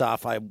 first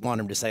off, I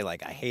want him to say,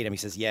 like, I hate him. He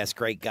says, yes,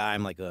 great guy.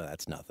 I'm like, oh,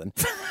 that's nothing.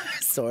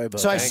 Sorry about that.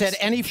 So I said,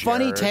 any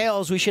funny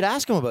tales we should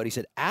ask him about? He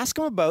said, ask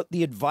him about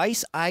the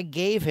advice I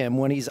gave him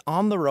when he's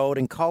on the road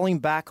and calling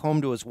back home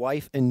to his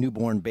wife and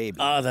newborn baby.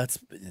 Oh,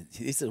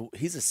 he's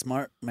a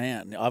smart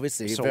man.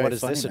 Obviously, so very what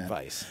is funny this man.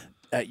 Advice?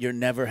 You're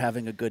never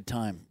having a good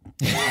time on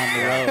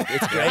the road.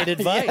 It's great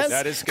advice. Yes,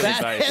 that is good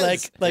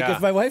advice. Like if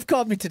my wife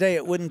called me today,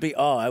 it wouldn't be,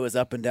 I was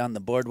up and down the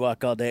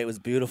boardwalk all day. It was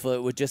beautiful.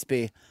 It would just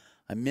be,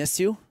 I miss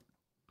you.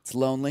 It's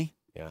lonely.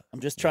 Yeah. I'm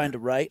just trying to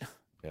write.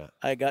 Yeah.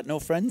 I got no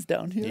friends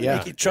down here.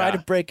 Yeah. You try to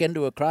break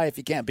into a cry if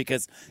you can,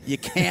 because you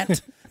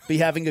can't be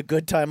having a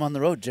good time on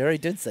the road. Jerry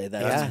did say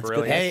that. That's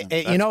brilliant.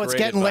 Hey, it's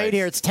getting late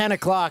here. It's 10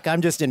 o'clock.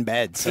 I'm just in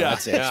bed. So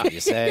that's it. That's what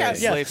you say.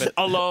 Sleeping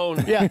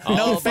alone. Yeah.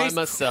 All by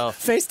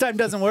myself. FaceTime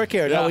doesn't work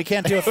here. No, we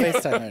can't do a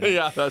FaceTime right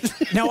now.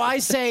 That's No, I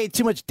say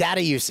too much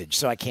data usage,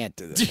 so I can't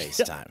do the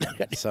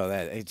FaceTime. So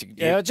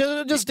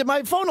that just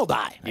my phone will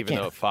die. Even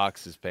though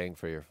Fox is paying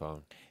for your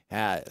phone.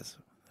 Besides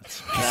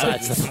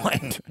the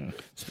point.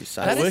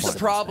 That is the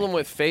problem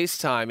with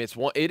FaceTime.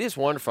 It is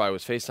wonderful. I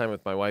was FaceTime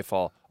with my wife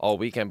all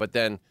weekend, but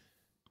then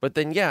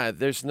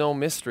there's no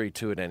mystery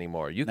to it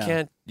anymore. You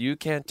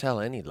can't tell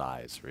any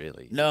lies,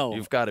 really. No.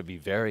 You've got to be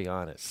very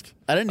honest.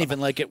 I didn't even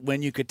like it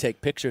when you could take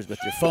pictures with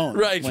your phone.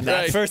 When Right.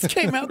 that first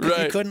came out,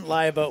 because you couldn't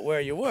lie about where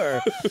you were.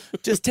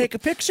 Just take a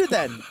picture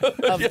then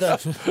of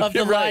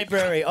the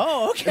library.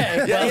 Oh,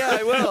 okay. Yeah,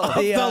 I will.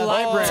 The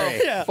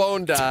library.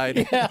 Phone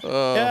died.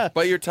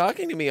 But you're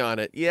talking to me on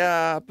it.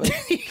 Yeah, but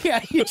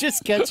You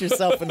just get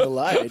yourself into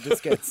lie.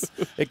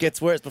 It gets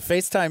worse. But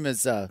FaceTime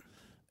is I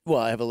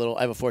have a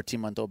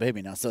 14-month-old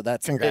baby now, so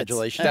that's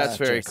congratulations. That's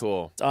very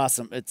cool. It's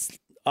awesome. It's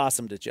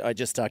awesome I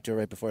just talked to her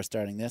right before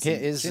starting this.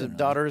 His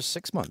daughter's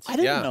 6 months. I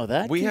didn't know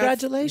that.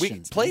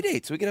 Congratulations. Play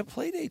dates. We can have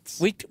play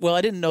dates.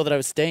 I didn't know that I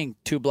was staying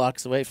 2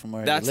 blocks away from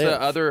where That's you live.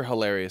 the other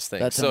hilarious thing.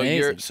 That's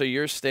amazing.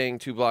 You're staying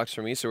 2 blocks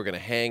from me, so we're going to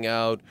hang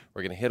out.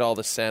 We're going to hit all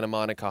the Santa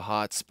Monica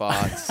hot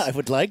spots. I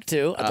would like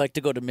to. I'd like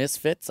to go to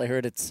Misfits. I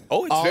heard it's it's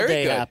all very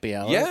day good. happy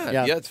hour.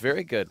 Yeah, it's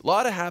very good. A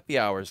lot of happy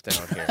hours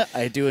down here.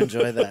 I do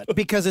enjoy that.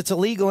 Because it's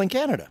illegal in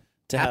Canada.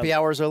 Happy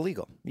hours are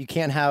illegal. You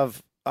can't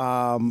have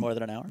more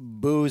than an hour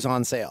booze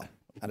on sale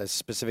at a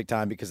specific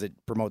time because it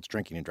promotes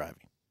drinking and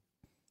driving.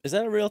 Is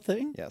that a real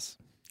thing? Yes.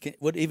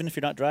 Even if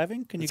you're not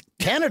driving, can you?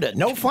 Canada,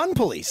 no fun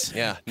police.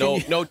 Yeah, no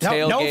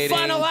tailgating. No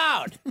fun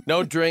allowed.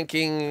 No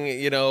drinking,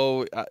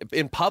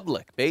 in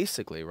public,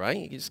 basically, right?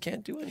 You just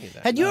can't do any of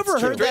that. Had you ever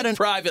heard that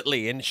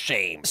privately in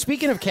shame?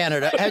 Speaking of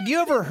Canada, had you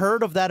ever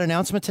heard of that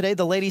announcement today?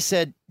 The lady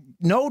said,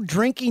 no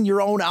drinking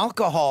your own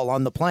alcohol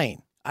on the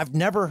plane. I've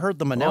never heard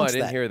them announce that. I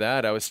didn't hear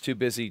that. I was too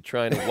busy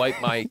trying to wipe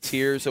my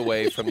tears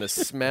away from the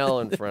smell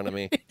in front of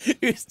me. He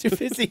was too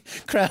busy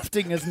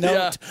crafting his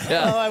note.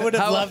 Yeah. Oh, I would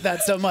have loved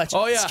that so much.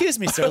 Oh, yeah. Excuse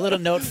me, sir, a little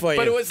note for you.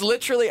 But I was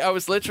literally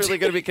going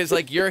to, because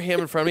like you're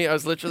him in front of me, I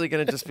was literally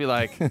going to just be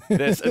like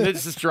this and then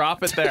just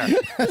drop it there.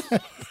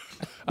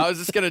 I was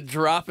just going to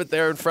drop it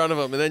there in front of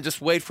him and then just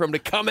wait for him to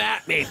come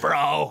at me,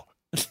 bro.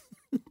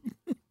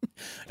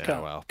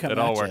 well, come it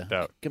all at ya. worked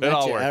out. Come It at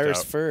all ya, worked ours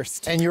out.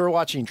 first. And you were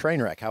watching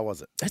Trainwreck. How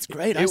was it? That's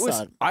great.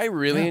 I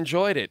really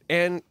enjoyed it.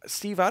 And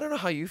Steve, I don't know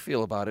how you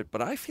feel about it,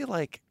 but I feel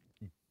like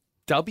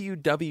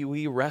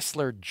WWE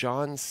wrestler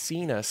John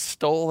Cena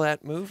stole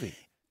that movie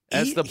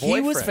as the boyfriend.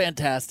 He was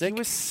fantastic. He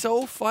was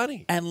so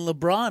funny. And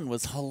LeBron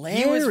was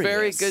hilarious. He was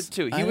very good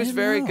too. He was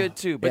very good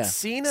too. But Yeah.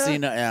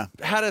 Cena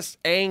had an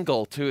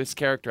angle to his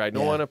character. I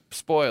don't want to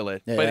spoil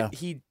it, but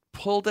he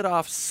pulled it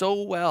off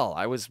so well.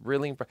 I was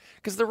really impressed.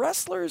 Because the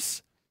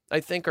wrestlers, I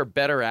think, are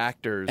better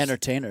actors.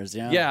 Entertainers,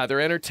 yeah. Yeah, they're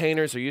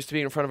entertainers. They're used to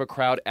being in front of a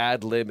crowd,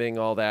 ad-libbing,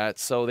 all that.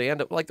 So they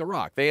end up, like The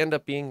Rock, they end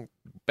up being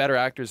better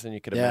actors than you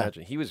could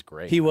imagine. He was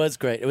great. He was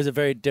great. It was a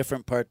very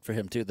different part for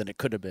him, too, than it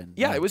could have been.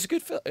 Yeah, it was a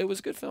good film. It was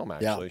a good film,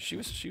 actually.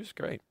 Yeah. She was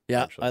great.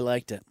 Yeah, actually. I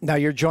liked it. Now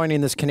you're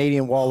joining this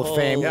Canadian Wall of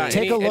Fame. Yeah,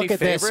 Take a any look at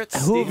favorites,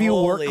 this. Who have you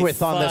worked Holy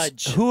with on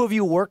fudge. this? Who have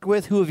you worked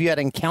with? Who have you had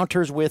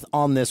encounters with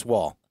on this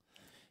wall?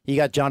 You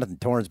got Jonathan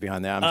Torrens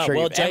behind there. I'm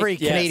sure every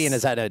Canadian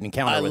has had an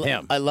encounter with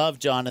him. I love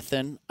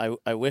Jonathan.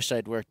 I wish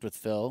I'd worked with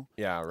Phil.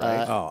 Yeah,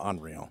 right.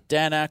 Unreal.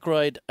 Dan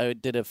Aykroyd, I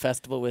did a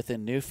festival with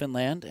in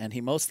Newfoundland, and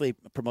he mostly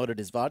promoted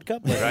his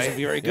vodka, but he's a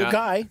very good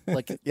guy.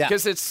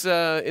 Because it's,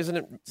 isn't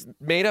it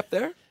made up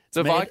there?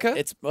 The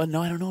vodka?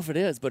 No, I don't know if it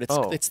is, but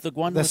it's the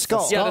one The with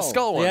skull. the skull. Yeah, the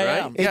skull one,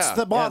 Yeah, right? yeah. It's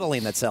the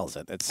bottling that sells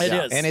it. It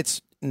is. And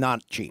it's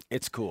not cheap.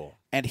 It's cool.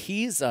 And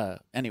he's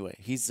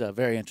he's a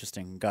very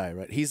interesting guy,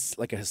 right? He's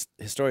like a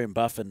historian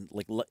buff and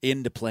like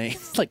into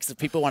planes. Like so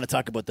people want to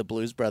talk about the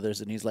Blues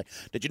Brothers, and he's like,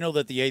 "Did you know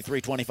that the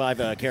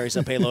A325 carries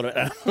a payload?"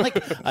 Like,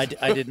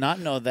 I did not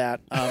know that.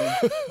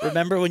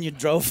 Remember when you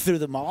drove through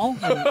the mall,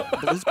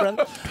 Blues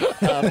Brothers?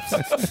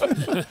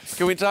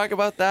 Can we talk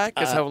about that?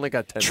 Because I've only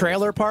got 10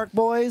 Trailer Park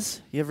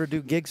Boys. You ever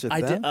do gigs with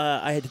them?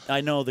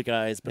 I know the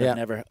guys, but I've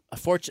never,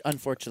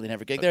 unfortunately,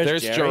 never gigged.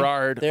 There's Jerry.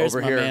 Gerard There's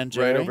over my here, man,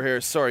 Jerry. right over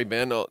here. Sorry,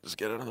 Ben. I'll just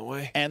get out of the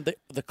way. And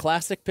the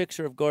classic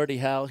picture of Gordie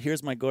Howe,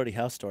 here's my Gordie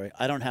Howe story.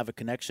 I don't have a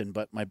connection,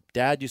 but my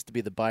dad used to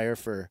be the buyer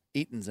for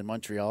Eaton's in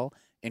Montreal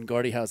in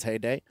Gordie Howe's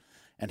heyday,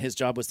 and his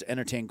job was to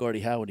entertain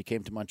Gordie Howe when he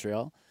came to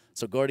Montreal.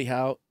 So Gordie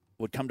Howe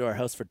would come to our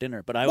house for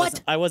dinner, but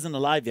I wasn't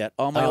alive yet.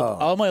 All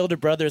my older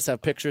brothers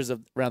have pictures of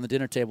around the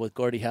dinner table with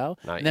Gordie Howe.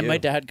 And then my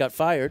dad got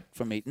fired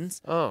from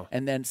Eaton's,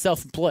 and then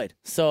self-employed.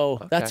 So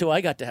that's who I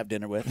got to have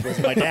dinner with, was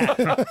my dad.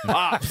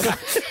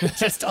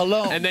 Just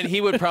alone. And then he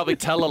would probably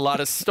tell a lot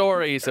of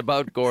stories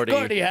about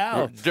Gordie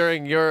Howe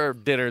during your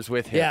dinners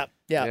with him. Yeah.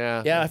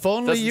 If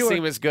only Doesn't you were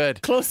seem as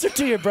good. closer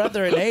to your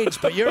brother in age,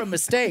 but you're a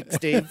mistake,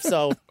 Steve.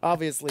 So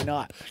obviously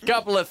not.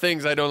 Couple of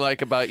things I don't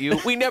like about you.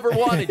 We never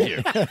wanted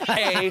you.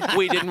 A,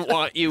 we didn't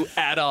want you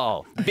at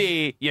all.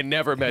 B, you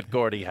never met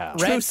Gordie Howe.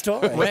 True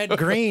story. Red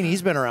Green.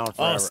 He's been around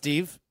forever. Oh,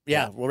 Steve.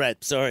 Yeah. Well,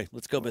 Red. Sorry.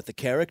 Let's go with the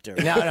character.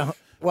 No.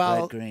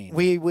 Well, Red Green.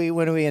 we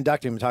when we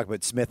inducted him, we talked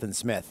about Smith and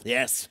Smith.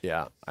 Yes.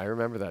 Yeah, I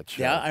remember that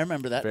show. Yeah, I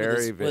remember that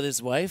with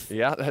his wife.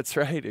 Yeah, that's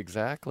right.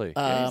 Exactly. He's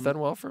done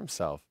well for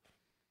himself.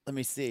 Let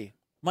me see.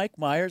 Mike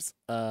Myers,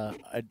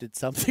 I did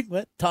something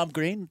with. Tom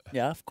Green,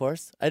 yeah, of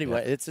course.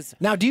 Anyway, it's just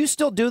Now, do you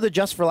still do the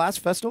Just for Laughs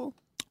festival?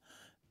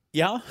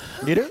 yeah.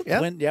 You do?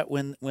 Yeah.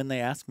 When they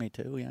ask me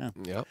to, yeah.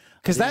 Yep.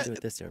 Because I didn't do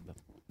it this year, but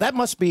that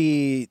must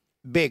be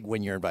big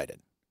when you're invited.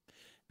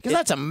 Because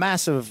that's a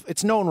massive.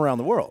 It's known around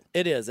the world.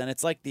 it is, and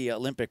it's like the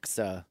Olympics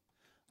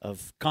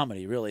of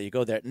comedy. Really, you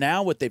go there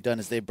now. What they've done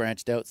is they've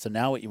branched out. So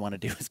now what you want to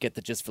do is get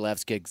the Just for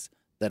Laughs gigs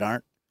that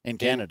aren't in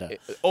Canada.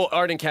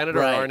 Aren't in Canada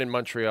Right. or aren't in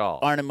Montreal?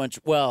 Aren't in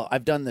Montreal. Well,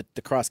 I've done the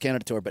cross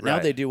Canada tour, but now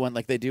Right. they do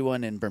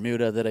one in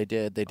Bermuda that I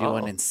did. They do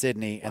one in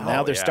Sydney, and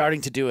now they're yeah. starting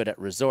to do it at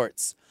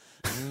resorts.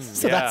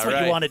 So yeah, that's what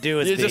right. you want to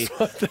do is You be just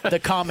want the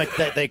comic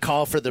that they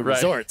call for the Right.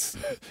 resorts.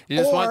 You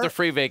just want Or- the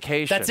free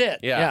vacation. That's it.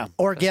 Yeah.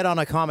 Or get on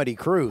a comedy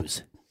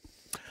cruise.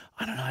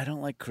 I don't know. I don't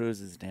like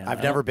cruises, Dan.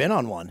 I've never been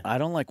on one. I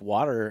don't like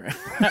water.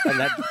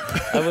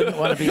 I wouldn't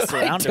want to be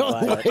surrounded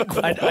by it.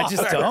 I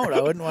just don't.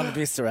 I wouldn't want to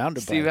be surrounded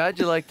Steve, by it. how'd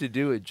you like to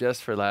do a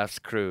Just for Laughs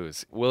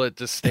cruise? Will it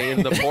just stay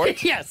in the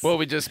port? Yes. Will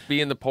we just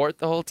be in the port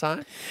the whole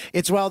time?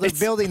 It's while they're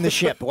building the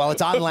ship, while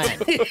it's on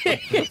land.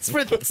 It's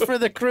for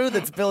the crew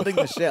that's building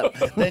the ship.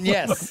 Then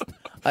yes,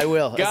 I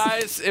will.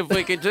 Guys, if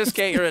we could just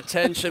get your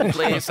attention,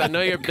 please. I know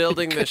you're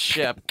building this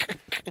ship,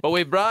 but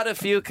we brought a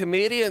few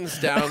comedians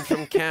down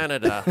from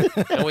Canada,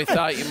 and we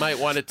thought you might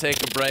want to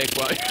take a break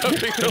while you're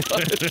having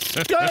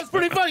lunch. That's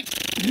pretty funny.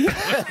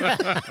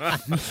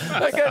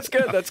 That guy's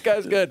good. That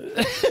guy's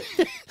good.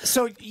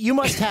 So you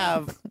must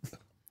have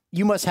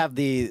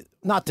the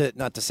not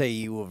to say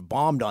you have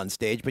bombed on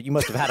stage, but you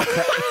must have had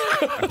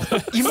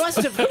a you must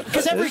have,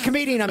 because every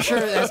comedian I'm sure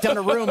has done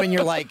a room, and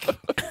you're like,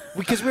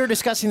 because we were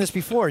discussing this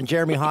before, and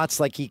Jeremy Hott's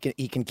like he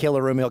can kill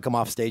a room. He'll come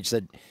off stage,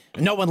 said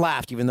no one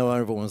laughed even though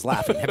everyone was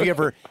laughing. Have you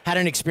ever had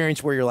an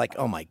experience where you're like,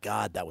 oh my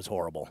god, that was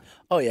horrible?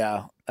 Oh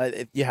yeah,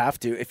 you have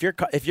to. If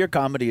your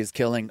comedy is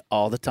killing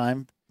all the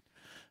time,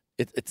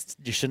 it's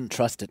you shouldn't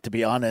trust it, to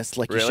be honest.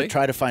 Like, you Really? should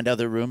try to find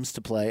other rooms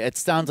to play. It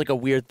sounds like a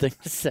weird thing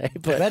to say,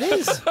 but That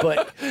is.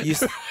 But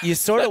you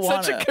sort of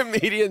want Such a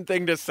comedian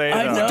thing to say.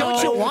 I though. know.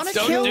 Don't you want to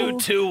kill? Don't do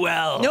too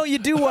well. No, you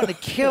do want to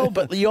kill,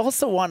 but you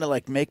also want to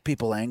like make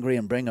people angry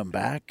and bring them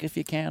back if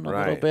you can a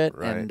little Right, bit.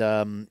 right.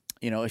 And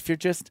if you're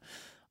just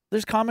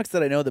there's comics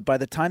that I know that by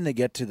the time they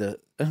get to the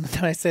when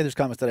I say there's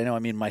comics that I know, I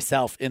mean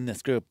myself in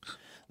this group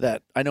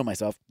that I know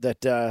myself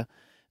that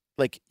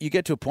like you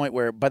get to a point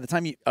where by the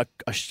time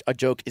a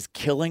joke is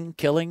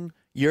killing,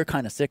 you're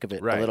kind of sick of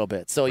it a little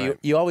bit. So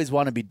you always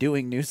want to be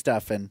doing new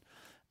stuff and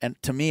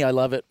to me, I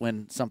love it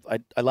when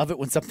I love it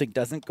when something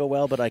doesn't go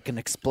well, but I can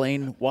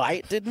explain why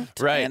it didn't,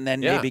 and then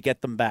maybe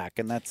get them back,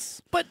 and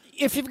that's. But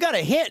if you've got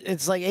a hit,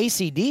 it's like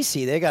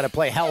AC/DC. They got to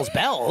play Hell's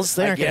Bells.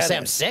 They're going to say,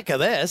 "I'm sick of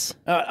this."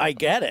 I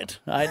get it,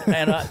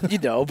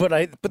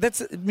 but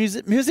that's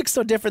music's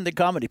so different than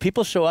comedy.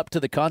 People show up to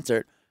the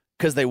concert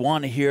because they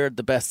want to hear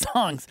the best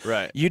songs.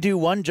 Right. You do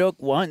one joke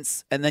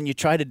once, and then you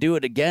try to do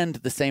it again to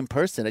the same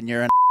person, and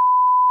you're an.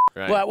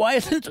 Right. Why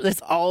isn't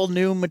this all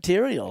new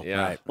material? Yeah.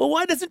 Right. Well,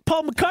 why doesn't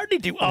Paul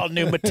McCartney do all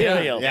new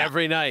material?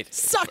 Every night.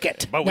 Suck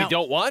it. But we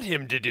don't want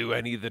him to do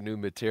any of the new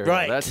material.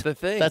 Right. That's the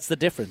thing. That's the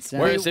difference. Yeah.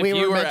 Whereas if we you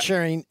were were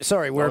mentioning.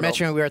 Sorry, we were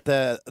mentioning we were at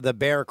the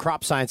Bear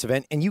Crop Science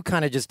event, and you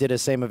kind of just did a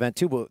same event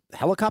too. But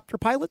helicopter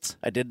pilots.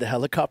 I did the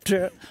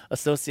Helicopter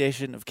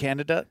Association of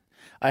Canada.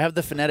 I have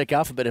the phonetic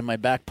alphabet in my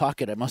back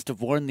pocket. I must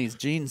have worn these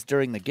jeans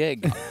during the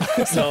gig.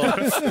 So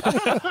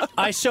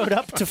I showed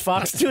up to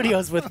Fox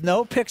Studios with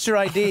no picture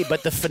ID,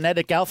 but the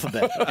phonetic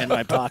alphabet in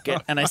my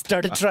pocket, and I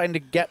started trying to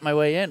get my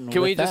way in.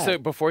 Can we with just,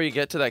 that. before you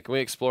get to that, can we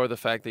explore the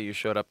fact that you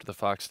showed up to the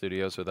Fox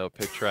Studios without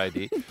picture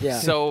ID? Yeah.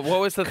 So what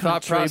was the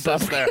thought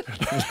process there?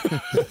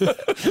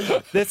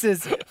 This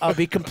is, I'll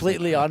be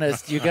completely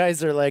honest. You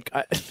guys are like,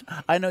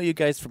 I know you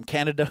guys from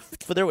Canada,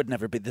 but there would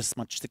never be this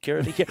much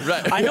security here.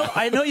 Right.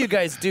 I know you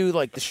guys do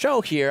like the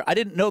show here. I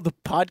didn't know the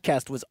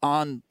podcast was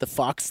on the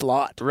Fox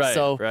slot. Right,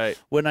 So right.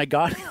 when I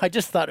got, I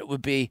just thought it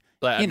would be,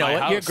 At my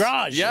at your house.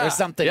 garage Yeah, or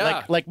something.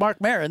 yeah. Like Mark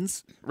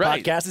Maron's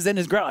Right. podcast is in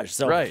his garage.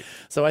 So, Right.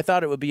 So I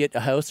thought it would be at a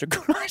house or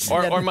garage.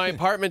 Or my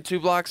apartment 2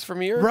 blocks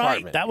from your Right,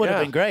 apartment. that would have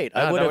Yeah. been great.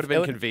 Yeah, that would have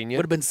been convenient.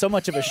 Would have been so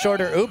much of a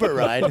shorter Uber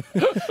ride.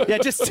 Yeah,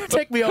 just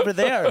take me over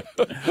there.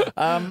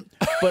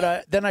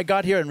 But then I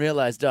got here and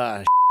realized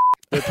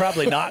they're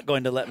probably not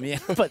going to let me in.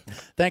 But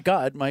thank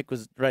God Mike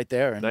was right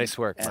there. And, Nice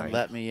work, and Mike.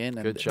 let me in.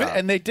 Good job.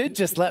 And they did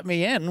just let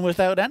me in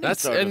without any.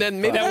 And then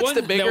maybe that's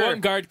the bigger. That one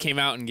guard came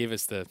out and gave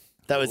us the.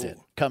 That was it.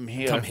 Come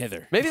here. Come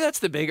hither. Maybe that's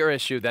the bigger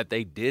issue that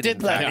they did in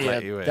let fact me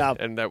let in. you in, Yeah.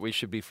 and that we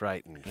should be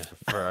frightened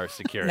for our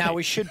security. Now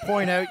we should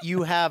point out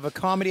you have a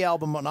comedy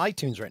album on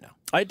iTunes right now.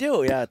 I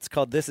do. Yeah, it's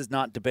called "This Is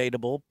Not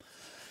Debatable."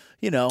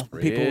 You know,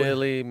 people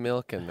really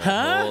milking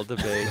that whole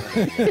debate.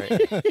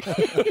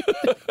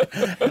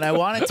 And I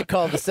wanted to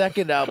call the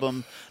second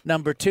album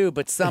Number 2,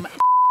 but some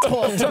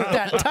asshole took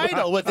that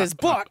title with his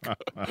book.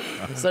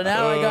 So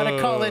now I got to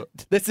call it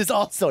This Is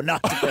Also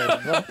Not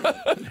Debatable.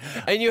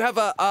 And you have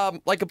a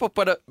like a book,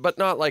 but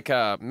not like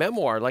a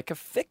memoir, like a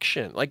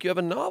fiction. Like you have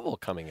a novel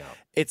coming out.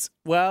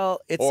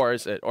 Or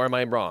is it? Or am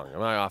I wrong?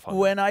 Am I off on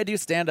When I do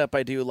stand-up,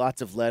 I do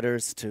lots of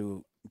letters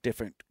to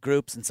different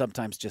groups and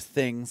sometimes just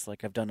things.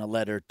 Like I've done a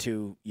letter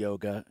to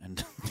yoga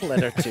and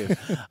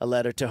a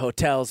letter to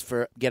hotels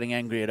for getting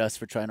angry at us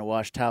for trying to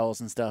wash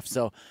towels and stuff.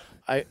 So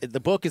the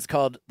book is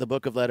called The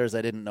Book of Letters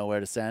I Didn't Know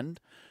Where to Send.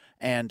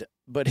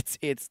 But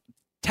it's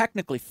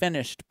technically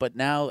finished, but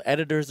now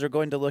editors are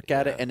going to look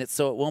at it, and it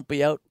won't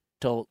be out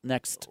till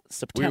next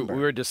September.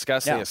 We were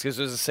discussing this because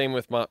it was the same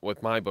with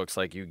my books.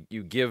 Like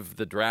you give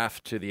the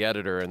draft to the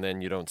editor and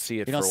then you don't see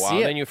it for a while,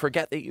 and then you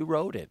forget that you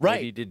wrote it. Right?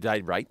 Maybe, did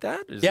I write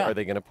that? Yeah. Are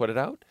they going to put it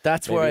out?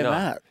 That's Maybe where I'm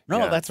not. at. No,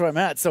 Yeah. that's where I'm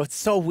at. So it's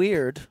so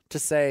weird to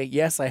say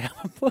yes, I have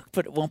a book,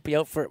 but it won't be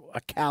out for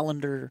a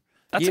calendar.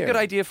 That's year. a good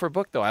idea for a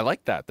book, though. I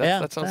like that.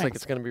 That sounds like thanks.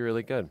 it's going to be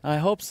really good. I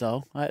hope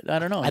so. I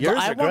don't know. I Yours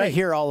want are to great.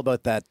 hear all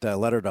about that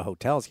letter to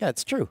hotels. Yeah,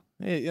 it's true.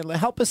 It'll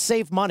help us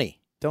save money.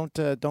 Don't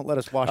let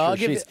us wash your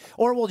sheets.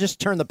 Or we'll just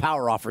turn the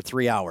power off for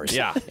 3 hours.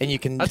 Yeah. And you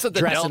can That's what the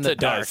dress Delta in the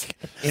dark. does.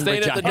 in Staying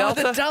at the Regina.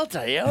 Delta? The Delta.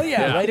 Oh,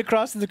 yeah. Right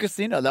across from the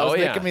casino. That was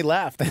making me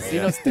laugh. The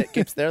casino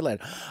keeps their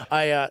letter.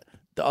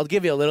 I'll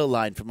give you a little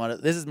line from one.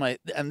 This is the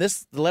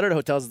letter to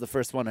hotels is the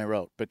first one I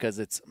wrote because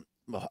it's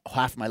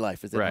half my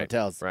life is in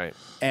hotels. Right.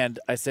 And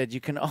I said,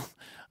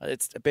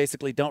 it's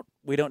basically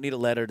we don't need a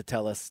letter to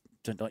tell us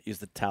to don't use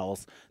the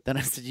towels. Then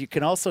I said, you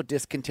can also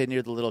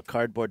discontinue the little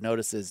cardboard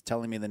notices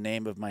telling me the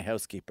name of my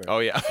housekeeper. Oh,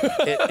 yeah.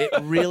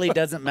 It really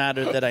doesn't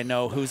matter that I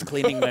know who's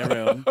cleaning my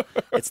room.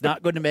 It's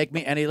not going to make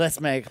me any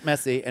less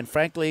messy. And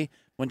frankly,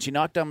 when she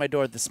knocked on my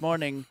door this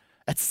morning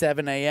at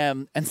 7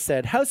 a.m. and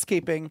said,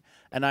 housekeeping,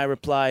 and I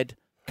replied,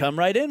 come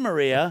right in,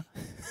 Maria.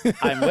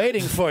 I'm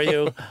waiting for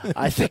you.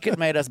 I think it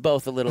made us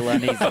both a little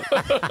uneasy.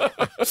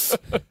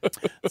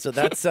 So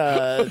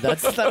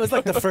that was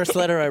like the first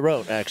letter I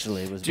wrote,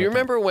 actually. Do you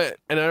remember when,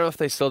 and I don't know if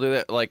they still do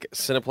that, like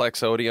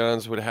Cineplex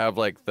Odeons would have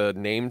like the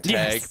name tag,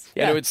 Yes.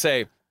 Yeah. and it would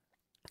say,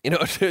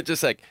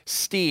 just like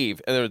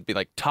Steve, and there would be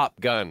like Top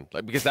Gun,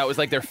 like, because that was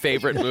like their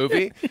favorite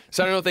movie.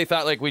 So I don't know if they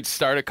thought like we'd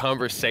start a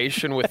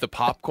conversation with the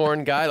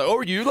popcorn guy. Like,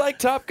 oh, you like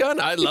Top Gun?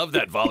 I love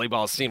that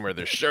volleyball scene where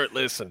they're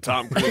shirtless and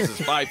Tom Cruise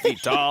is 5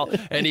 feet tall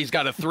and he's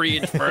got a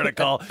 3-inch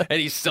vertical and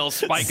he's still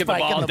spiking the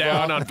ball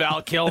down on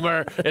Val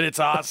Kilmer, and it's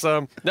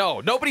awesome. No,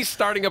 nobody's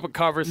starting up a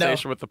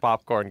conversation with the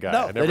popcorn guy.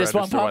 No, they just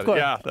want popcorn.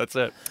 Yeah, that's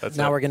it.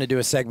 Now we're going to do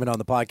a segment on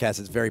the podcast.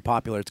 It's very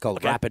popular. It's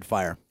called Rapid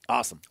Fire.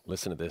 Awesome.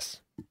 Listen to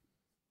this.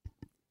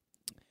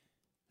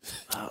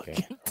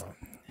 Okay.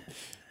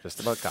 Just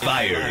about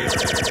Fire.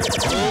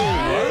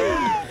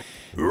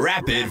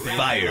 Rapid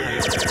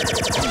fire.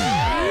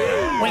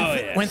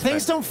 When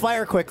things don't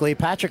fire quickly,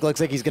 Patrick looks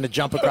like he's going to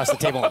jump across the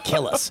table and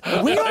kill us.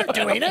 We aren't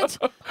doing it.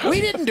 We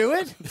didn't do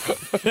it.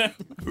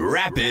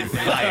 Rapid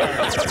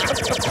fire.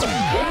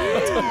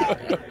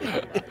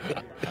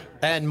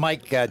 And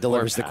Mike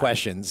delivers the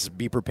questions.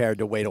 Be prepared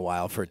to wait a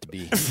while for it to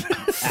be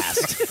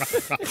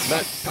asked.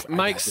 But,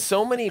 Mike,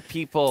 so many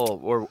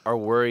people are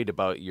worried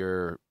about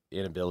your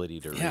inability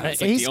to read. Yeah,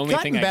 it's like the only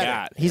thing I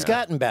got. He's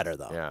gotten better,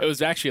 though. Yeah. It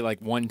was actually like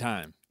one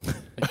time.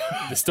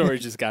 The story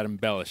just got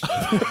embellished.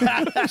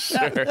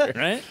 Sure.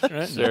 Right?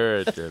 Sure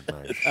it did,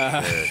 Mike.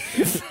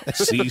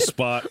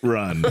 C-spot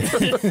run.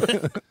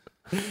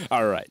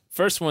 All right.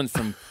 First one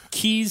from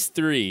Keys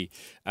 3.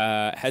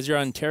 Has your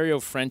Ontario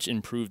French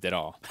improved at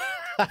all?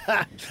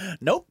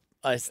 Nope.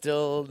 I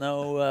still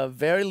know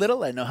very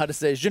little. I know how to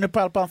say je ne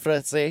parle pas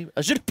français.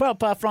 Je ne parle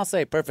pas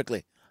français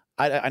perfectly.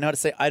 I know how to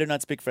say I do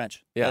not speak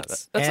French. Yeah,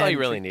 that's all you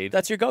really need.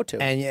 That's your go-to.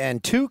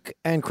 And toque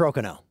and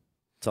crokinole.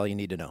 That's all you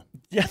need to know.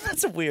 Yeah,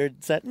 that's a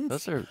weird sentence.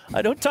 Those are...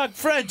 I don't talk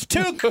French.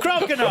 Toque,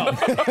 crokinole.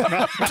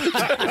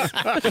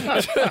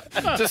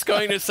 Just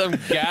going to some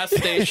gas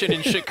station in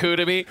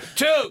Chicoutimi.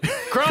 Toque,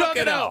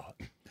 crokinole.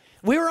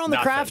 We were on the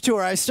craft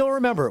tour. I still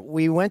remember.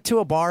 We went to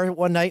a bar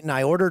one night, and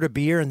I ordered a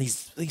beer, and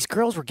these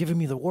girls were giving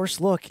me the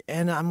worst look.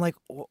 And I'm like,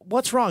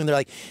 what's wrong? And they're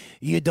like,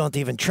 you don't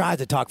even try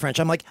to talk French.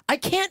 I'm like, I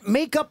can't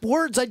make up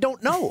words I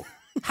don't know.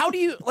 How do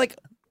you, like,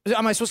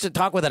 am I supposed to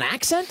talk with an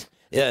accent?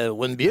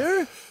 One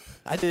beer?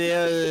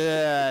 Anyway,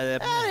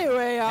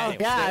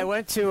 I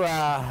went to...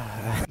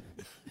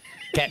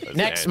 Okay,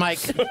 next, Mike.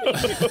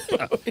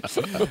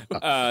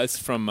 It's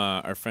from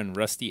our friend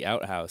Rusty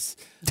Outhouse.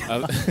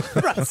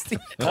 Rusty.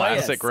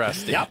 Classic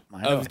Rusty. Yep.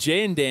 Of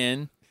Jay and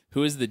Dan,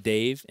 who is the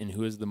Dave and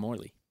who is the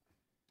Morley?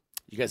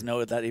 You guys know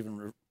what that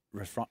even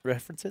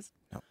references?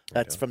 No.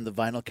 That's from the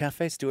Vinyl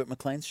Cafe, Stuart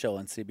McLean's show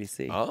on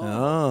CBC.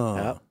 Oh.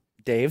 Yep.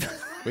 Dave.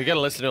 We got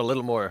to listen to a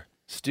little more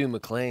Stu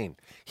McLean.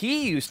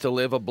 He used to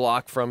live a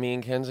block from me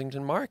in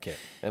Kensington Market,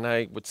 and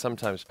I would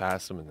sometimes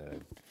pass him, and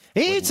then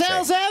he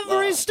tells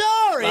every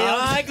story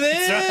like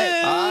this.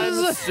 Right.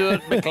 I'm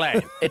Stuart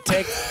McLean. It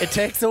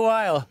takes a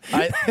while.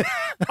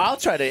 I'll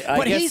try to.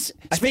 But he's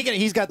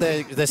got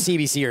the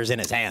CBCers in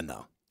his hand,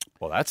 though.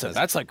 Well,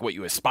 that's like what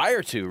you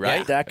aspire to, right?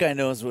 Yeah, that guy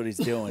knows what he's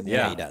doing.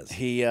 Yeah, he does.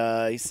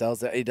 He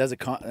sells it. He does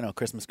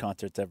Christmas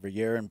concerts every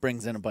year and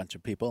brings in a bunch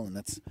of people, and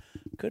that's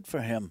good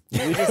for him.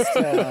 We just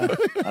I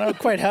don't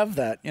quite have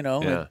that,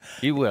 Yeah,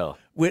 you will.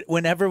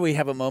 Whenever we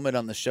have a moment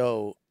on the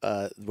show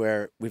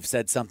where we've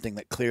said something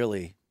that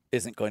clearly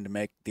isn't going to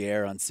make the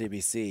air on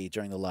CBC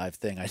during the live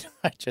thing,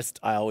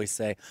 I always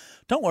say,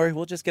 don't worry,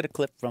 we'll just get a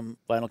clip from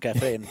Vinyl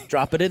Cafe and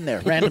drop it in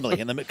there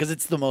randomly, because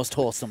it's the most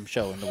wholesome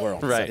show in the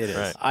world. Right, so it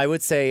is. I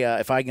would say,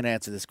 if I can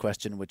answer this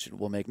question, which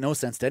will make no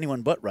sense to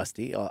anyone but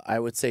Rusty, I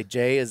would say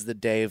Jay is the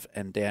Dave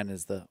and Dan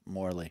is the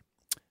Morley.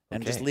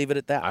 And just leave it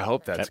at that. I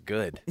hope that's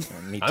good.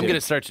 Me too. I'm going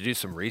to start to do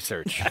some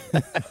research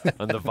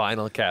on the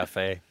Vinyl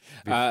Cafe.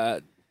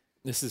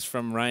 This is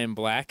from Ryan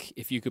Black.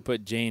 If you could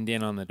put Jay and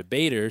Dan on the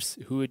debaters,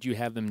 who would you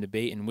have them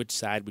debate, and which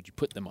side would you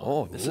put them on?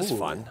 Oh, this is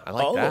fun. I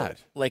like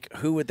that. Like,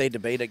 who would they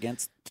debate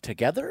against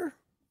together?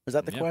 Is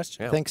that the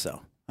question? I think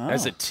so.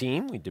 As a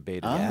team, we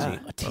debated a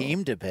team. A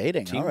team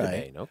debating. Team all right.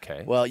 debate.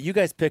 Okay. Well, you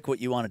guys pick what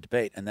you want to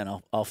debate, and then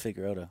I'll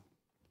figure out a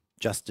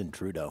Justin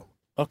Trudeau.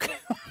 Okay.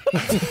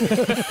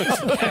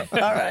 Okay.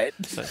 All right.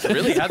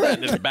 Really had that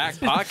in his back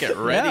pocket,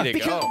 ready to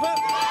go. But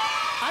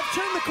I've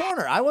turned the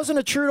corner. I wasn't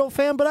a Trudeau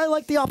fan, but I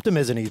like the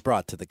optimism he's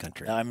brought to the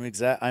country. I'm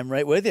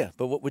right with you.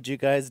 But what would you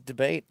guys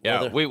debate?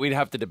 Yeah, we'd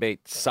have to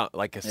debate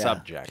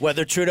subject.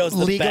 Whether Trudeau's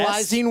the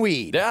legalizing best.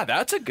 weed. Yeah,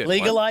 that's a good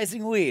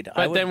legalizing weed.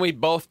 But then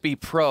we'd both be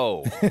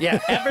pro. Yeah,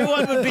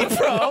 everyone would be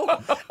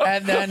pro,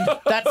 and then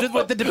that's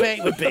what the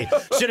debate would be.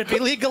 Should it be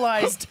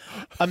legalized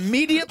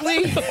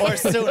immediately or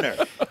sooner?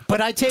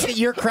 But I take it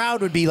your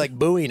crowd would be like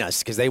booing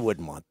us because they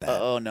wouldn't want that.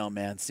 Oh no,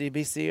 man!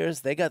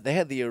 CBCers, they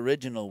had the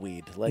original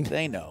weed, like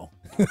they know.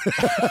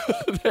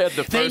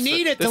 They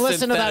need it to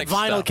listen to that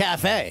Vinyl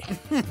Cafe.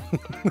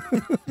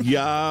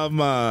 Yeah,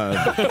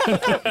 man.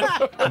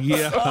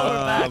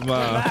 Yeah,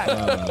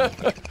 man.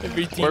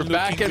 We're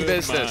back in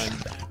business.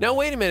 Now,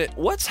 wait a minute.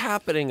 What's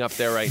happening up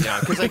there right now?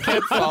 Because I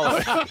can't follow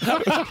it.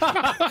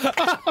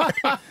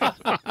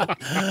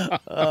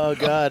 Oh,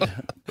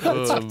 God.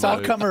 It's all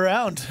come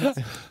around.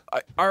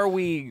 Are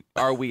we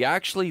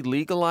actually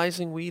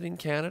legalizing weed in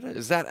Canada?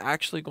 Is that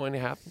actually going to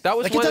happen? That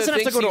was Like, one it of the doesn't have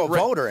to things go to he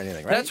a vote or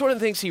anything, right? That's one of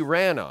the things he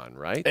ran on,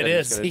 right? It That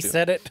is. gonna He do.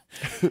 said it.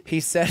 He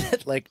said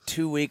it like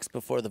 2 weeks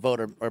before the vote,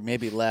 or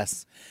maybe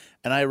less.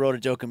 And I wrote a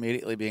joke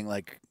immediately, being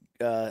like,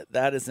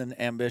 "That is an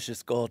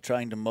ambitious goal,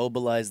 trying to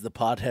mobilize the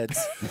potheads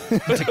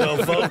to go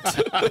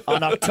vote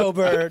on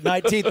October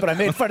 19th." But I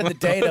made fun of the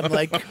date. I'm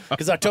like,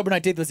 because October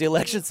 19th was the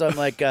election, so I'm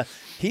like,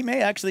 he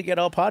may actually get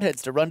all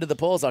potheads to run to the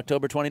polls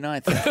October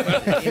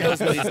 29th. He knows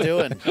what he's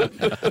doing.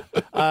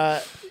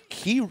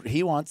 He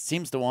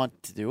seems to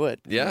want to do it.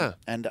 Yeah.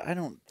 And I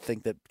don't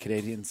think that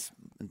Canadians,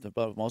 for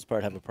the most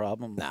part, have a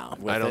problem. No,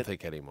 with I don't it.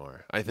 think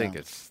anymore. I think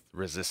it's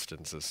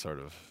resistance has sort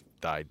of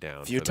died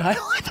down. for Futile? that.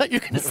 I thought you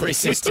were going to say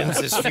Resistance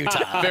is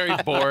futile. Very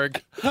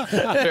Borg.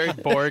 Very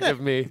Borg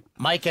of me.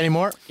 Mike, any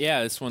more?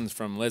 Yeah, this one's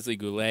from Leslie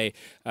Goulet.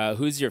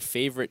 Who's your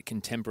favorite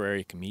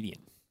contemporary comedian?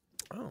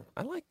 Oh,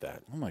 I like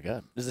that. Oh my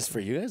God! Is this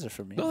for you guys or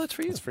for me? No, that's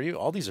for you. It's for you.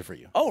 All these are for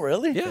you. Oh,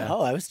 really? Yeah.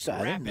 Oh, I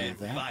didn't know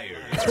that.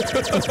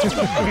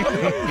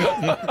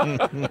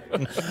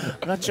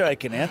 I'm not sure I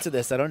can answer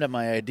this. I don't have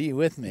my ID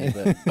with me,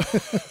 but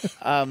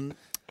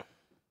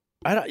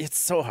I don't. It's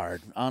so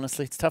hard.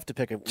 Honestly, it's tough to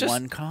pick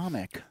one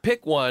comic.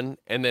 Pick one,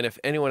 and then if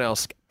anyone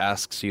else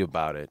asks you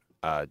about it,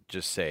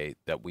 just say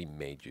that we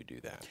made you do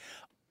that.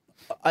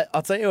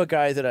 I'll tell you a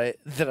guy that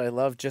I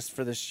love just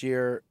for the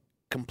sheer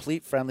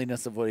complete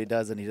friendliness of what he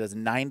does, and he does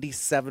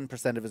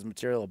 97% of his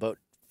material about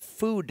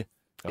food.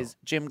 Is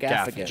Jim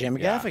Gaffigan. Jim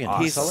Gaffigan.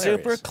 Awesome. He's Hilarious.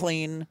 super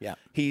clean. Yeah.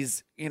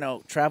 He's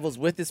travels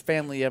with his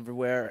family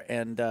everywhere,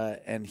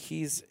 and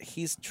he's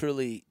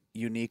truly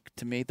unique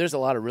to me. There's a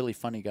lot of really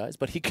funny guys,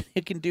 but he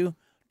can do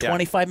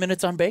 25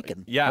 minutes on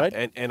bacon. Yeah,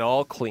 right? and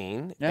all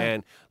clean. Yeah.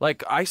 And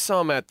like I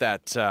saw him at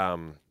that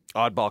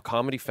Oddball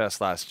Comedy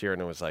Fest last year,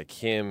 and it was like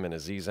him and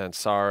Aziz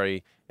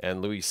Ansari and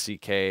Louis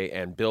C.K.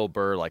 and Bill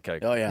Burr, like a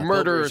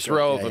murderer's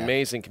row of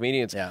amazing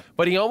comedians. Yeah.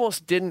 But he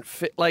almost didn't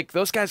fit. Like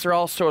those guys are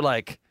all sort of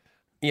like,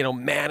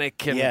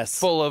 manic and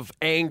full of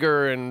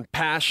anger and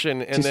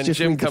passion. And then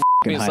Jim comes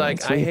and he's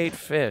like, I hate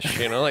fish,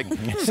 like,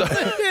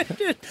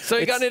 so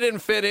he kind of didn't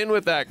fit in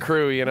with that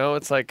crew,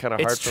 It's like kind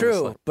of hard It's for him to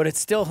true, but it's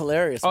still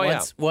hilarious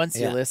once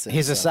you listen.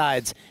 His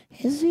asides.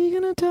 Is he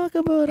going to talk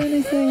about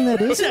anything that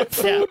isn't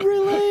food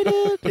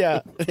related?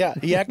 Yeah.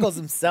 He echoes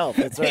himself.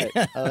 That's right.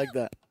 I like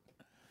that.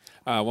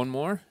 One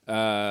more.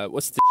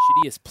 What's the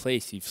shittiest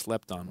place you've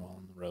slept on while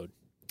on the road?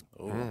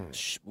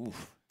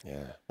 Oof.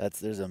 Yeah.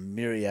 There's a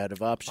myriad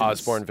of options.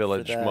 Osborne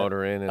Village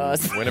Motor Inn in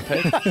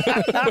Winnipeg.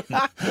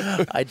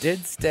 I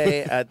did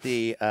stay at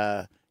the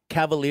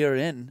Cavalier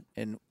Inn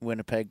in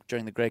Winnipeg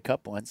during the Grey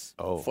Cup once.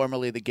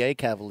 Formerly the Gay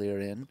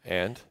Cavalier Inn.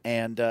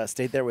 And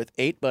stayed there with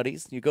 8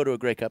 buddies. You go to a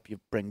Grey Cup, you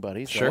bring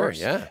buddies. Sure,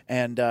 yeah.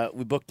 And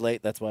we booked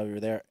late. That's why we were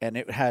there. And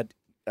it had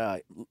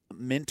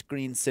mint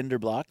green cinder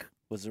block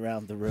was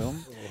around the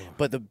room.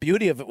 But the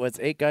beauty of it was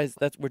 8 guys,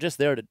 we're just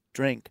there to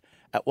drink.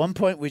 At one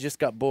point, we just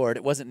got bored.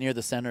 It wasn't near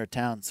the center of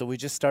town, so we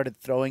just started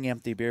throwing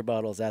empty beer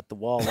bottles at the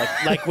wall,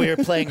 like we were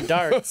playing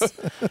darts.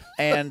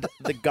 And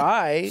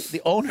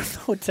the owner of the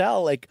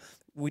hotel,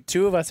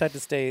 two of us had to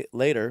stay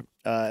later,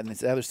 and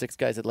the other 6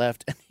 guys had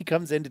left. And he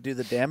comes in to do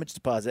the damage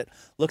deposit,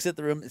 looks at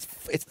the room,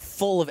 it's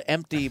full of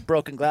empty,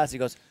 broken glass. He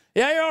goes,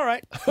 "Yeah, you're all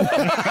right."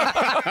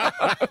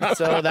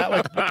 So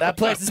that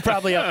place is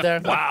probably up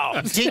there.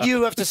 Wow. Did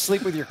you have to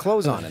sleep with your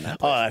clothes on in that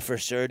place? Oh, I for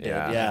sure did.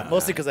 Yeah.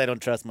 Mostly because I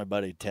don't trust my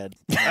buddy Ted.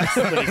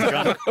 When he's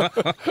drunk.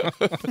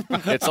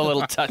 It's a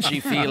little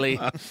touchy-feely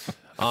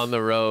on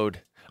the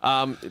road.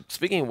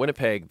 Speaking of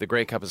Winnipeg, the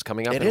Grey Cup is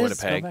coming up in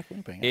Winnipeg. Back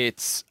Winnipeg, yeah.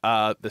 It's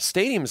the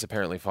stadium is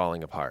apparently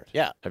falling apart.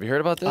 Yeah. Have you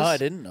heard about this? Oh, I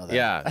didn't know that.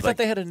 Yeah. I thought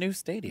they had a new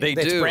stadium. They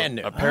It's do. brand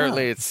new.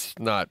 Apparently, it's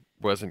not.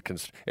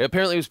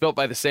 Apparently, it was built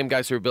by the same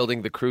guys who were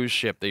building the cruise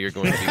ship that you're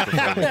going to be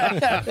performing.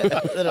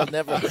 That'll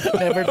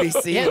never be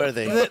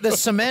seaworthy. The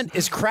cement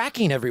is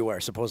cracking everywhere,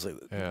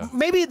 supposedly. Yeah.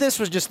 Maybe this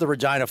was just the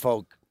Regina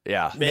folk.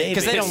 Yeah.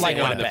 Because they don't like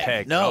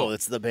Winnipeg. No,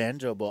 it's the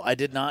Banjo Bowl. I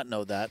did not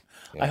know that.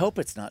 I hope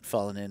it's not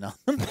falling in on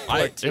them.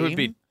 It would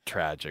be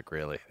tragic,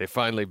 really. They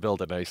finally built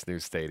a nice new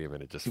stadium,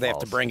 and it just They have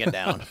falls. to bring it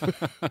down.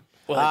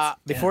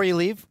 Before you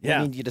leave,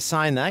 Yeah. we need you to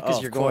sign that because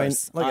Oh, you're of going.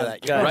 course. Look at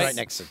that. You're Guys. right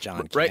next to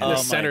John. Right in the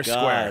Oh, center my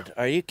square. God.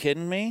 Are you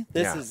kidding me?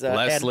 This Yeah. is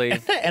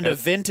Leslie. and a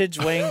vintage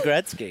Wayne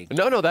Gretzky.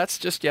 No, that's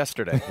just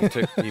yesterday.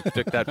 He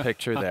took that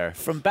picture there.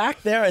 From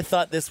back there, I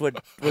thought this was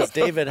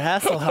David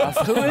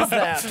Hasselhoff. Who is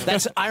that?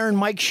 That's Iron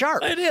Mike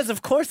Sharp. It is.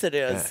 Of course it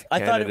is. I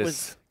thought it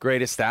was.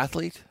 Greatest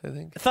athlete, I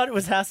think. I thought it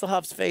was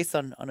Hasselhoff's face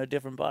on a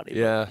different body.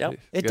 Yeah. Yep.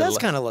 It does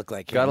kind of look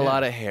like him. Got a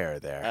lot of hair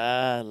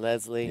there.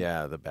 Leslie.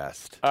 Yeah, the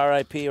best.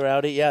 R.I.P.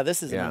 Rowdy. Yeah,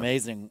 this is an Yeah.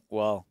 amazing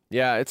wall.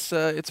 Yeah,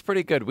 it's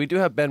pretty good. We do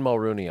have Ben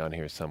Mulrooney on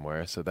here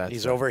somewhere, so that's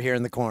He's over here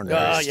in the corner.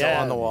 Oh, He's still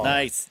on the wall.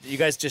 Nice. You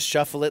guys just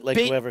shuffle it like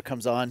whoever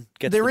comes on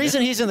gets The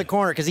reason he's in the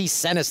corner because he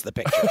sent us the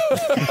picture.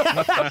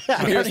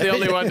 He was the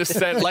only one to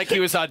send, like he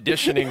was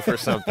auditioning for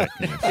something.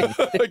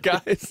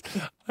 Guys,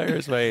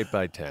 here's my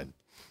 8x10.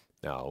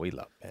 No, we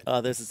love Ben.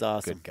 Oh, this is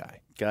awesome. Good guy.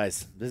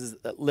 Guys, this is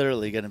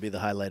literally going to be the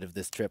highlight of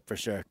this trip for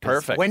sure.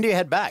 Perfect. When do you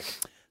head back?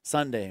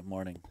 Sunday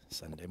morning.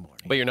 Sunday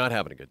morning. But you're not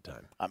having a good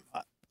time.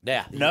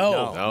 Yeah.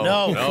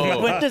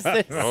 No. When does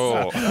this?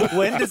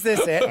 When does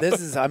this air? This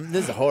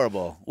is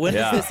horrible. When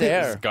does this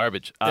air? This is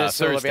garbage.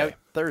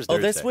 Thursday. Oh,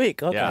 this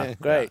week. Okay, Yeah.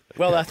 great.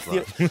 Well, that's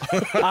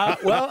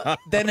well.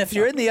 Then, if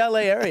you're in the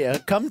LA area,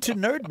 come to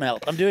Nerd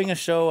Melt. I'm doing a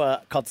show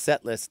called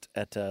Setlist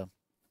at the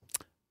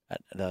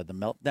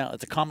Meltdown.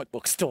 It's a comic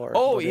book store.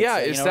 Oh, But yeah.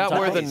 it's, Is that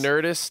where the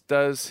Nerdist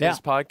does his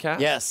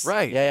podcast? Yes.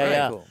 Right.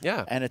 Yeah. Cool.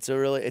 Yeah. And it's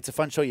a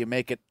fun show. You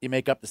make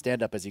up the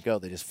stand up as you go.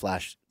 They just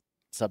flash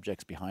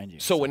subjects behind you.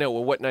 So,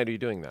 what night are you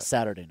doing that?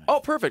 Saturday night. Oh,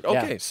 perfect.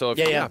 Okay. Yeah. So,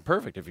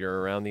 perfect. If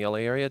you're around the LA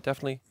area,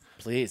 definitely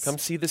please come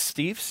see the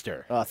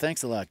Stevester. Oh,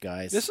 thanks a lot,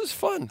 guys. This is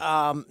fun.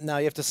 Now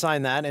you have to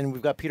sign that, and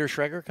we've got Peter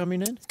Schreger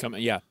coming in.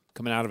 Coming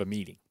out of a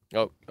meeting.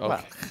 Oh,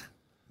 okay. Well,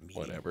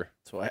 Whatever.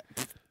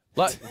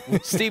 That's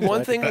Steve,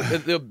 one thing,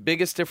 the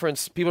biggest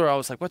difference, people are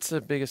always like, what's the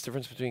biggest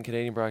difference between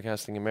Canadian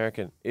broadcasting and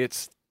American?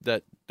 It's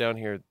that down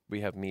here we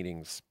have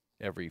meetings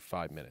every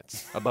 5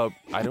 minutes about,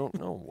 I don't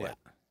know what.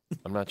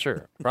 I'm not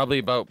sure. Probably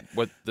about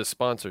what the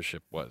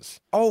sponsorship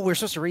was. Oh, we're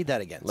supposed to read that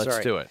again. Let's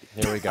do it.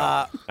 Here we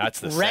go. That's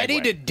the Ready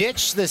segue. to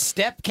ditch the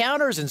step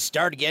counters and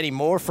start getting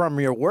more from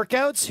your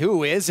workouts?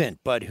 Who isn't?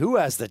 But who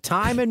has the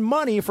time and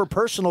money for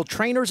personal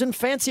trainers and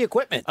fancy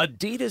equipment?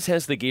 Adidas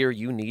has the gear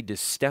you need to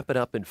step it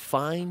up and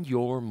find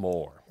your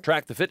more.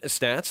 Track the fitness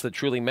stats that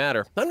truly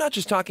matter. I'm not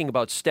just talking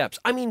about steps.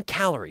 I mean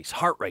calories,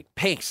 heart rate,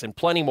 pace, and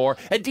plenty more.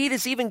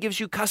 Adidas even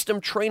gives you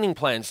custom training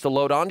plans to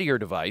load onto your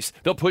device.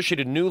 They'll push you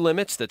to new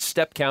limits that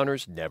step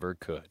counters never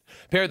could.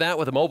 Pair that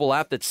with a mobile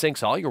app that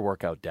syncs all your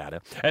workout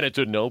data, and it's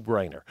a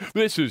no-brainer.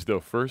 This is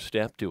the first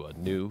step to a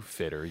new,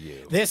 fitter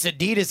you. This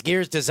Adidas gear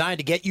is designed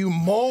to get you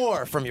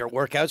more from your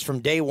workouts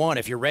from day one.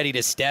 If you're ready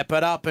to step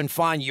it up and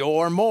find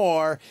your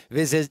more,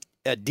 visit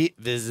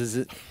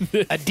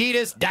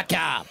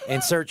Adidas.com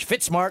and search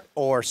FitSmart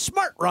or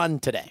Smart Run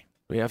today.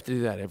 We have to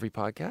do that every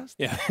podcast?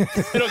 Yeah.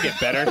 It'll get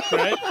better,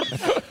 right?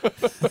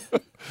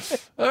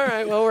 All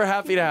right. Well, we're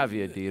happy to have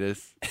you,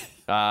 Adidas.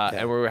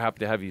 And we're happy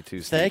to have you too,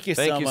 Steve. Thank you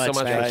so much,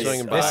 for guys.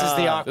 swinging by. This is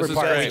the awkward is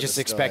part. great. We just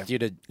expect you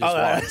to just Oh,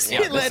 walk. see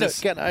you later.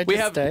 Can I we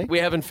just stay?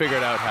 haven't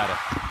figured out how to.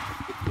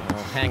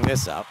 Hang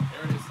this up.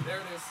 There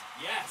it is.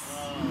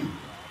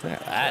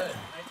 Yes.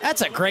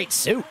 That's a great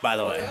suit, by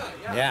the way.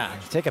 Yeah.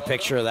 Take a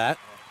picture of that.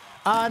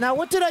 Now,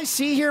 what did I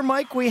see here,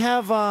 Mike? We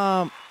have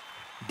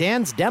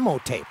Dan's demo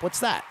tape. What's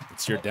that?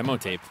 It's your demo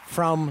tape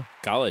From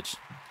college.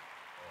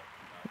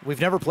 We've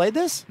never played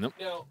this? Nope.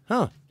 Now,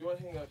 Huh. do you want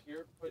to hang out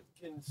here?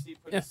 Can Steve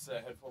put his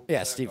headphones Yeah,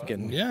 back Steve on?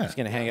 can. Yeah. He's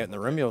going to hang out in the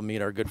room. You'll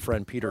meet our good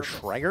friend Peter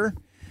Schreger.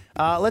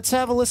 Let's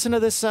have a listen to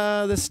this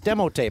this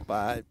demo tape.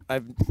 I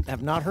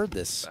have not heard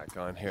this Back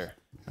on here.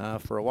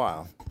 for a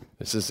while.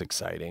 This is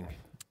exciting.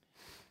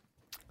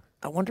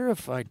 I wonder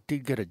if I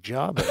did get a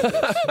job at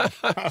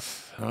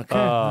this. Okay,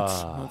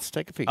 let's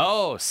take a peek.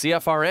 Oh,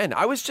 CFRN.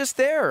 I was just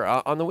there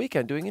on the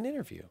weekend doing an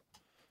interview.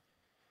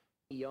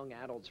 Young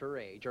adults her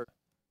age are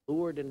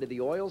lured into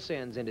the oil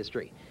sands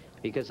industry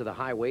because of the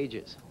high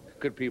wages.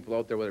 Good people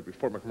out there, whether it be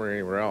Fort McMurray or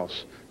anywhere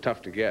else,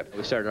 tough to get.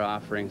 We started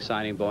offering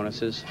signing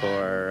bonuses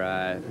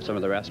for some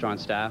of the restaurant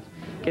staff,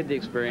 get the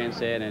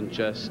experience in, and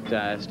just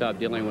stop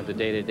dealing with the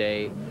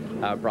day-to-day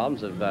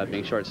problems of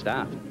being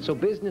short-staffed. So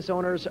business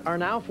owners are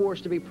now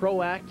forced to be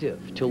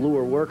proactive to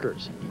lure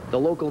workers. The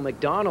local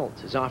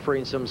McDonald's is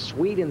offering some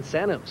sweet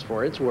incentives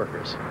for its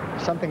workers.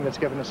 Something that's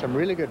given us some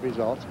really good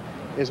results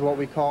is what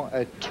we call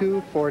a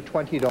 2 for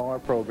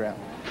 $20 program.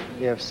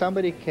 If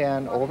somebody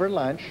can, over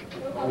lunch,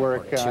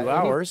 work 2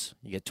 hours,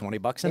 you get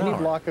 $20 an any hour.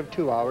 block of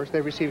 2 hours, they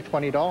receive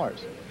 $20.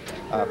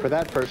 For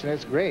that person,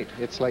 it's great.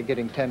 It's like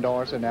getting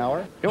 $10 an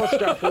hour. You know what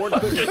Star Ford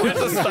could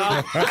Just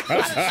stop.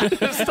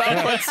 Just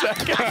stop 1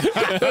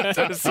 second.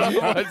 Just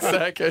stop 1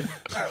 second.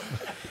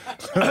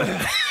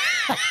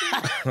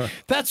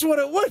 That's what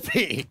it would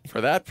be.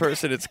 For that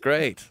person, it's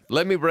great.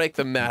 Let me break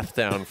the math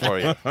down for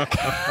you.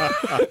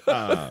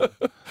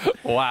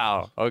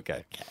 Wow.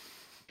 Okay.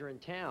 They're in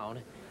town,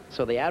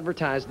 so they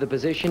advertised the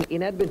position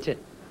in Edmonton.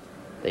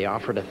 They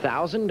offered a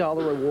 $1,000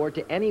 reward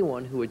to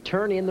anyone who would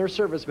turn in their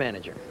service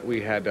manager.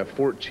 We had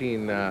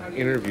 14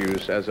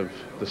 interviews as of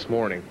this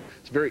morning.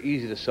 It's very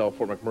easy to sell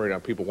Fort McMurray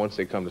on people once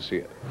they come to see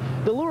it.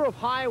 The lure of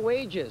high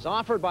wages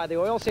offered by the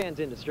oil sands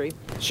industry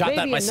Shot may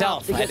that be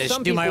myself. enough to I had get to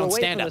some do my people own away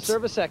from the stand-ups.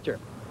 service sector.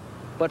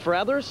 But for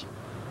others,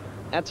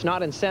 that's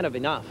not incentive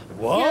enough.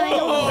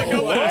 Whoa!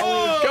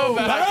 Go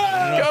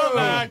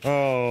back.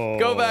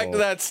 Go back to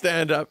that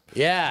stand-up.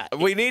 Yeah.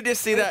 We need to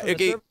see that.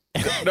 Okay.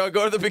 No,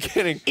 go to the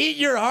beginning. Eat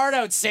your heart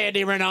out,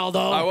 Sandy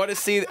Ronaldo. I want to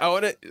see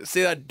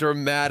that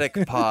dramatic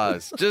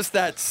pause. Just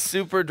that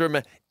super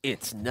dramatic.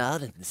 It's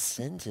not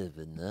incentive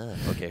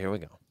enough. Okay, here we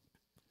go.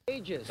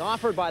 Wages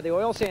offered by the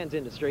oil sands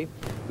industry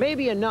may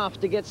be enough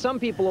to get some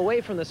people away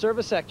from the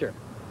service sector.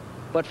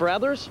 But for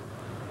others,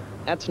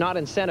 that's not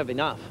incentive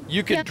enough.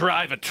 You could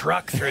drive a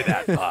truck through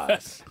that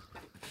pause.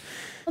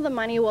 The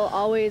money will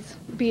always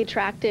be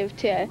attractive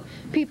to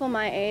people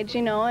my age.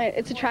 You know,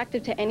 it's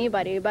attractive to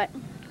anybody, but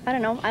I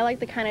don't know. I like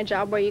the kind of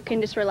job where you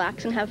can just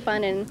relax and have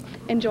fun and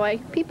enjoy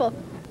people.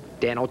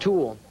 Dan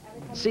O'Toole,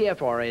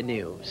 CFRA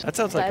News. That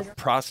sounds like a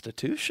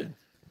prostitution.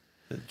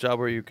 A job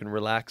where you can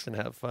relax and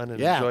have fun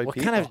and enjoy what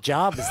people. kind of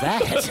job is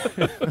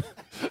that?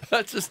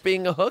 That's just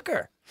being a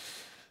hooker.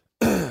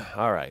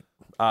 All right.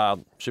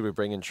 Should we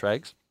bring in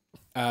Shregs?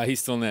 He's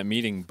still in that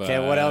meeting, but...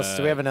 Okay, what else?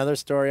 Do we have another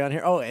story on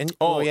here? Oh,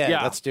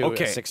 yeah. Let's do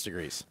 6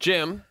 degrees.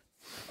 Jim.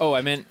 Oh,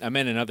 I meant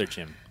another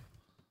Jim.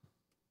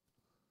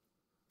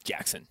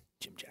 Jackson.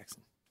 Jim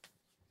Jackson.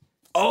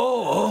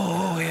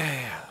 Oh,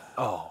 yeah.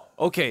 Oh,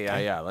 okay,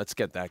 yeah. Let's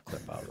get that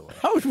clip out of the way.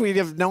 How would we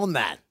have known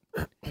that?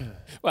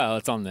 Well,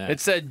 it's on that. It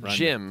said run.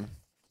 Jim.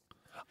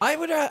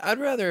 I'd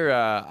rather.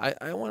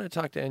 I want to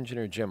talk to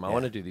Engineer Jim. I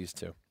want to do these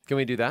two. Can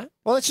we do that?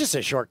 Well, it's just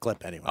a short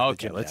clip anyway.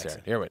 Okay, let's hear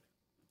it. Hear it.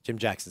 Jim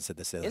Jackson said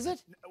this. Is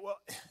it? Well,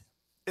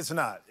 it's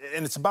not.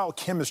 And it's about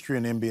chemistry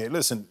in the NBA.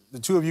 Listen, the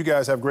two of you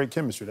guys have great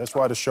chemistry. That's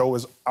why the show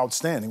is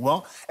outstanding.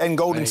 Well, and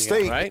Golden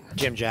State. Right?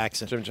 Jim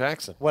Jackson. Jim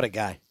Jackson. What a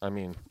guy. I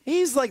mean,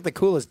 he's like the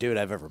coolest dude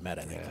I've ever met,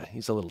 I think. Yeah,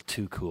 he's a little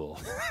too cool.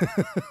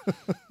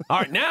 All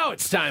right, now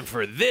it's time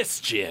for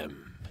this,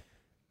 Jim.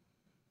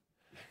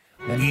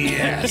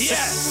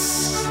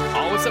 Yes.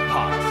 Always a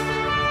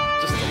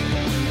pause. Just a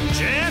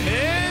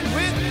Jamming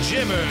with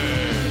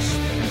Jimmers.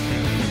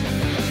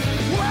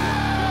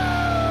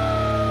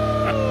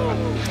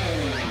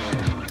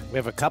 We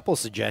have a couple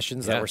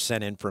suggestions that were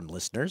sent in from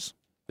listeners.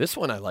 This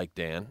one I like,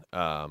 Dan.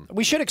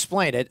 We should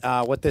explain it.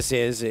 What this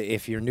is,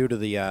 if you're new to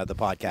the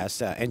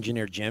podcast,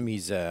 Engineer Jim.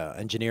 He's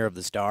engineer of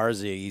the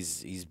stars.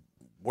 He's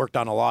worked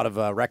on a lot of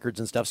records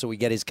and stuff, so we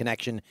get his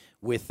connection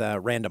with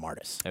random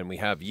artists. And we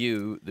have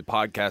you, the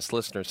podcast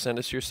listener, send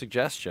us your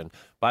suggestion.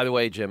 By the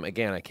way, Jim,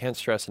 again, I can't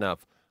stress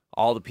enough,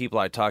 all the people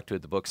I talked to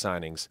at the book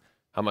signings,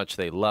 how much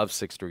they love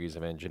 6 Degrees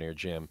of Engineer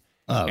Jim.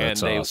 Oh,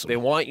 that's and awesome. They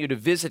want you to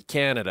visit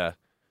Canada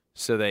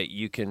so that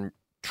you can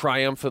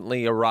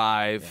triumphantly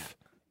arrive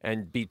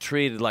and be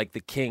treated like the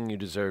king you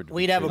deserve to be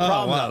We'd have a treated.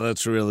 problem. Wow,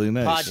 that's really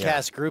nice.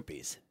 Podcast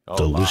groupies. Oh,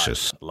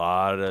 Delicious. A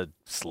lot of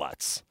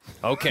sluts.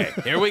 Okay,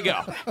 here we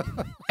go.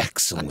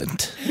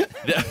 Excellent.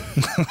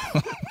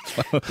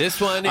 This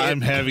one is...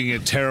 I'm having a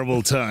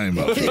terrible time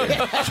up here.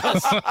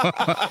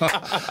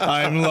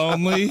 I'm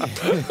lonely.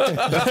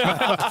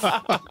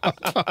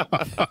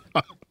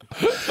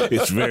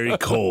 It's very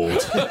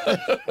cold.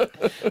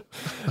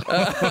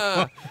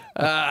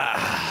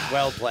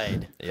 Well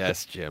played.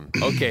 Yes, Jim.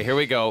 Okay, here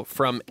we go.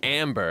 From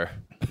Amber.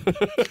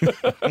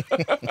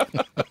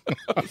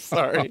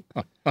 Sorry.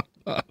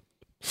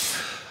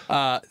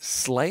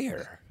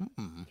 Slayer.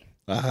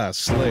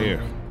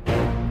 Slayer.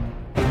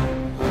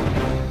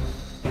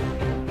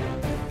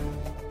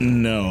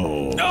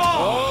 No.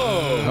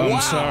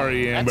 I'm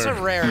sorry, Amber. That's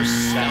a rare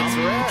stump.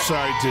 I'm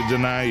sorry to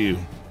deny you.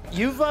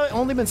 You've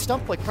only been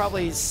stumped like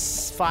probably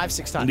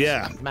 5-6 times.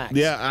 Yeah, max.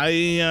 yeah.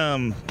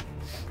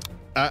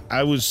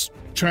 I was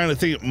trying to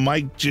think.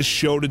 Mike just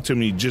showed it to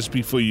me just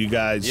before you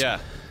guys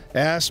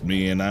asked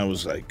me, and I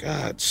was like,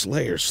 God,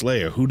 Slayer.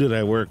 Who did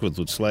I work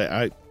with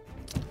Slayer?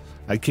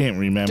 I can't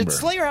remember. Did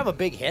Slayer have a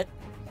big hit?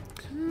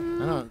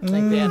 I don't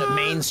think they had a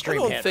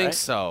mainstream hit. I don't think right?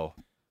 so.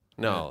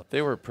 No,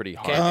 they were pretty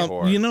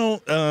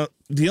hardcore.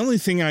 The only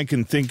thing I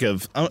can think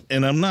of,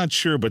 and I'm not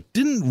sure, but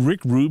didn't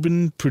Rick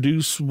Rubin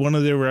produce one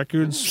of their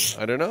records?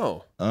 I don't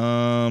know.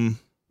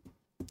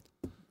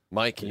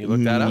 Mike, can you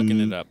look that up?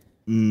 Looking it up.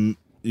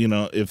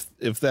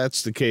 If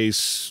that's the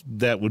case,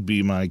 that would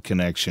be my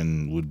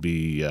connection. Would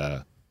be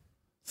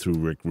through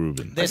Rick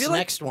Rubin. This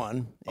next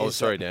one.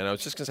 Sorry, Dan. I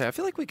was just gonna say, I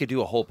feel like we could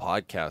do a whole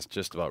podcast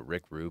just about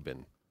Rick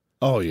Rubin.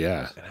 Oh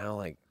yeah, and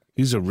how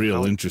he's a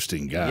real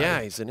interesting guy.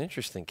 Yeah, he's an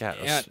interesting guy.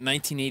 Yeah,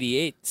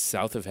 1988,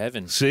 South of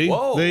Heaven. See?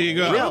 Whoa, there you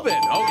go. Rubin.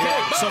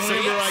 Okay. So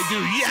whenever I do,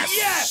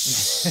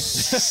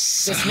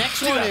 yes. This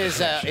next one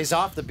is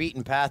off the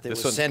beaten path. It This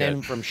was one's sent good.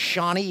 in from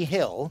Shawnee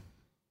Hill.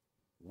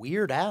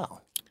 Weird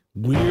Al.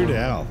 Weird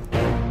Al.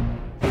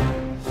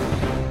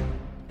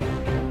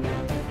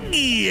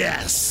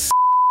 Yes.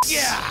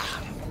 Yeah.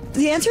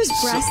 The answer is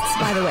breasts,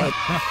 by the way.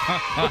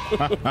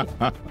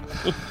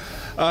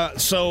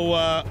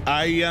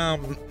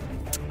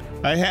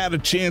 I had a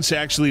chance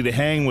actually to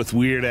hang with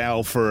Weird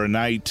Al for a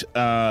night.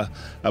 A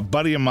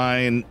buddy of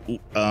mine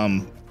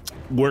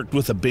worked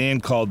with a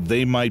band called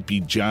They Might Be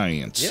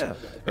Giants. Yeah.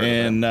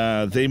 And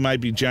They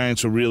Might Be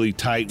Giants were really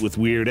tight with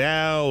Weird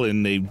Al,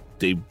 and they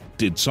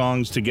did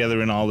songs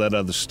together and all that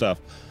other stuff.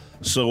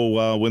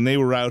 So when they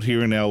were out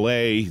here in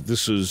L.A.,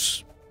 this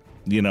was,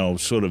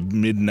 sort of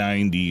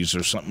mid-'90s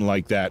or something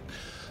like that,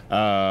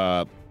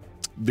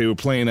 they were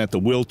playing at the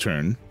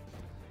Wiltern,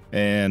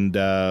 and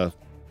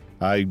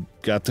I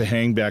got to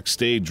hang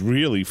backstage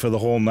really for the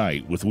whole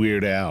night with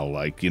Weird Al,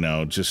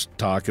 just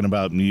talking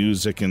about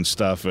music and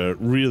stuff. A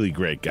really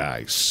great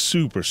guy.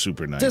 Super,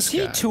 super nice Does he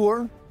guy.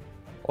 tour?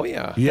 Oh,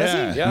 yeah.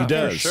 Yeah, he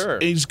does. For sure.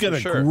 He's got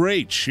a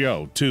great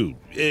show, too.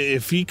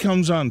 If he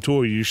comes on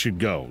tour, you should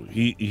go.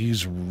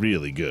 He's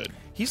really good.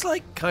 He's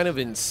kind of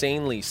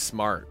insanely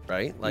smart,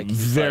 right?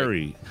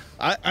 Very.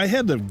 I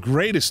had the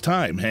greatest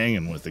time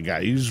hanging with the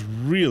guy. He's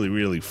really,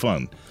 really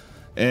fun.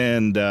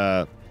 And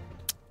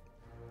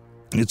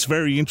it's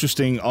very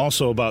interesting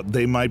also about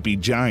They Might Be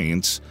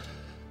Giants.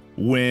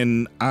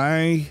 when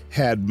I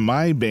had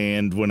my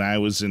band when I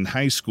was in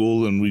high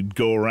school, and we'd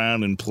go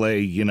around and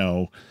play,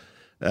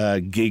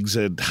 gigs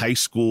at high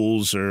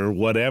schools or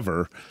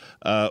whatever,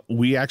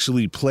 we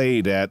actually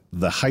played at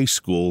the high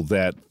school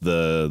that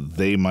the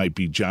They Might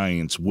Be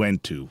Giants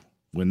went to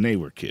when they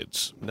were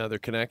kids. Another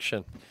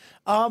connection.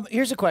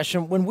 Here's a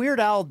question. When Weird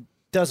Al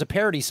does a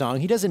parody song,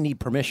 he doesn't need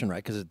permission,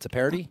 right? Because it's a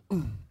parody?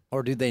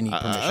 Or do they need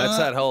permission? That's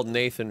that whole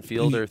Nathan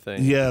Fielder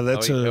thing. Yeah,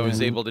 that's I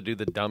was able to do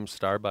the dumb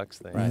Starbucks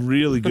thing.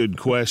 Really good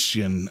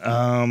question.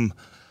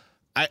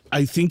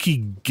 I think he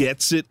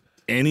gets it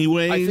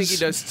anyways. I think he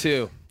does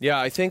too. Yeah,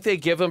 I think they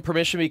give him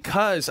permission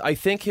because I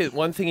think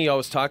one thing he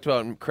always talked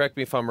about, and correct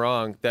me if I'm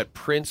wrong, that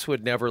Prince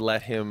would never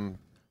let him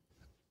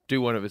do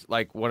one of his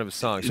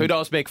songs. So he'd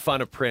always make fun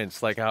of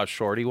Prince, like how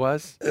short he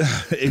was.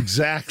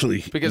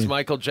 Exactly. Because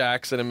Michael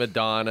Jackson and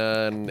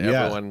Madonna and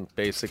everyone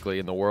basically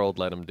in the world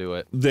let him do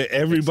it.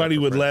 Everybody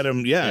would let him,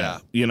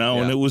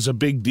 and it was a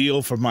big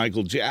deal for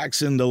Michael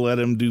Jackson to let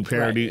him do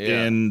parody. Right,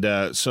 yeah.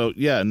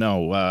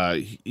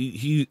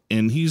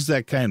 And he's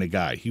that kind of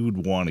guy. He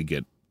would want to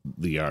get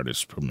the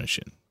artist's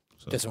permission.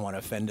 So. Doesn't want to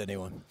offend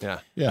anyone.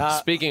 Yeah.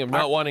 Speaking of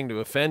not wanting to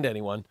offend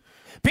anyone,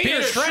 Peter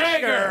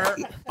Schrager,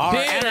 our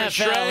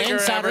NFL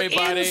insider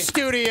in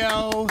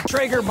studio.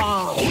 Schrager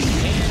bomb in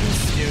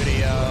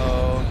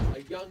studio.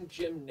 A young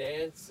Jim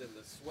Nance in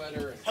the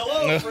sweater.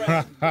 Hello,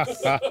 friend.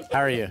 How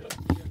are you?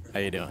 How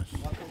you doing?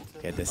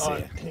 Good to see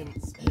you.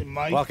 Hey,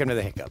 Mike. Welcome to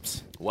the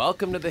Hiccups.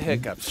 Welcome to the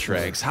Hiccups,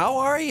 Shregs. How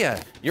are you?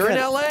 You're in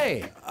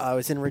L.A. I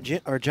was in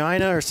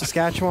Regina or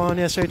Saskatchewan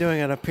yesterday doing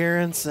an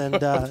appearance, and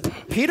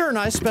Peter and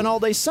I spent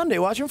all day Sunday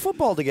watching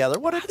football together.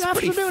 What an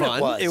afternoon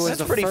it was. It was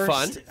That's pretty first,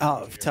 fun.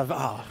 Oh, tough.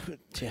 Oh,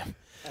 Jim.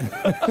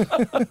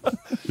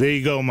 There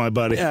you go, my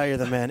buddy. Yeah, you're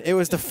the man. It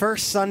was the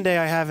first Sunday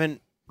I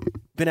haven't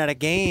been at a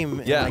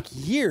game in like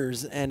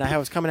years, and I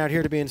was coming out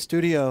here to be in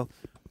studio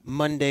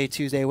Monday,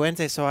 Tuesday,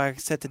 Wednesday. So I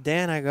said to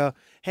Dan, I go,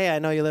 hey, I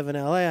know you live in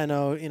LA. I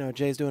know,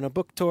 Jay's doing a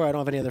book tour. I don't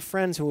have any other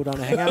friends who would want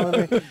to hang out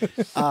with me.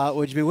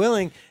 Would you be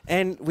willing?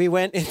 And we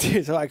went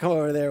into, so I come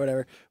over there,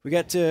 whatever. We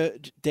got to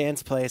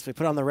Dan's place. We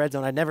put on the Red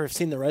Zone. I'd never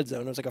seen the Red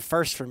Zone. It was like a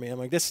first for me. I'm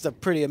like, this is a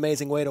pretty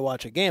amazing way to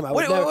watch a game.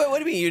 What do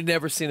you mean you've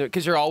never seen it?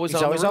 Because you're always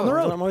on the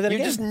road. I'm always at a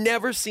You've game. just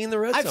never seen the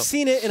Red Zone. I've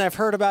seen it and I've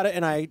heard about it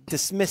and I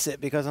dismiss it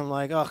because I'm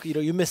like, oh,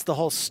 you missed the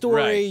whole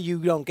story. Right. You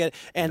don't get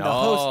and the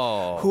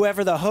host,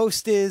 whoever the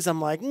host is,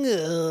 I'm like,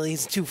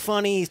 he's too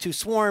funny, he's too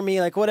swarmy,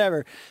 like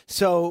whatever.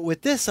 So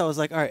with this, I was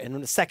like, all right.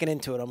 And the second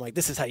into it, I'm like,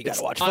 this is how you got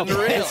to watch football.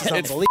 Unreal. This is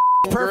unbelievable.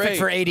 Perfect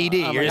for ADD.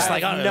 You're just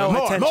like,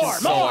 no attention. More.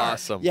 So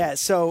awesome. Yeah,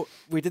 so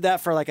we did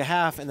that for like a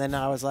half, and then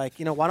I was like,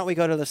 why don't we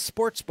go to the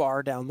sports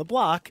bar down the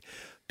block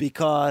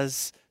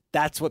because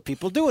that's what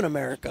people do in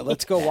America.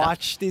 Let's go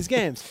watch these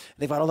games.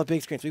 They've got all the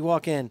big screens. We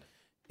walk in.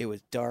 It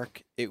was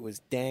dark. It was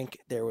dank.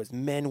 There was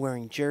men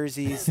wearing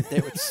jerseys.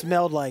 It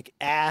smelled like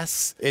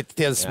ass. It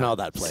does smell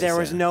that place. There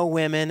was no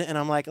women, and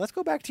I'm like, let's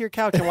go back to your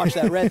couch and watch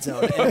that Red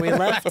Zone. And we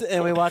left,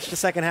 and we watched the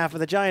second half of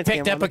the Giants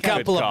game. Picked up a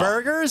couple of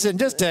burgers and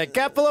just a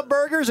couple of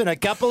burgers and a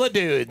couple of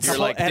dudes. You're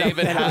like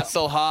David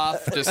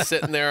Hasselhoff, just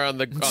sitting there on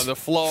the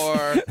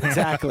floor.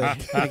 Exactly.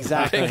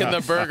 Picking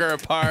the burger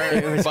apart.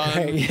 It was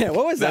great. Yeah,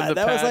 what was that?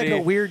 That was like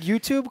a weird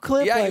YouTube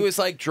clip? Yeah, he was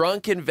like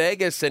drunk in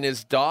Vegas, and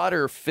his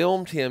daughter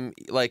filmed him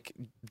like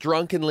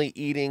drunkenly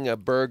eating a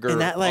burger and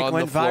that like on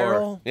went the floor.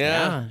 viral.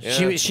 Yeah.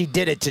 She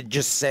did it to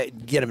just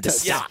get him to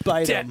stop.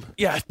 Bite him.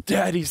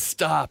 Daddy,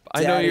 stop.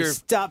 I know Daddy, you're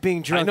stop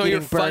being drunk. I know you're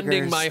eating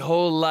funding burgers. my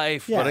whole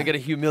life, Yeah. but I'm gonna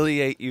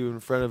humiliate you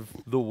in front of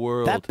the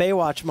world. That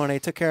Baywatch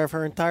money took care of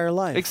her entire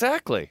life.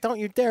 Exactly. Don't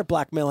you dare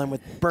blackmail him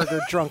with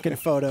burger drunken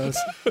photos.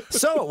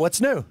 So, what's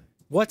new?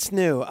 What's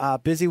new?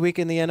 Busy week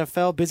in the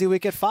NFL. Busy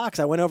week at Fox.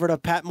 I went over to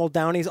Pat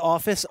Muldowney's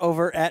office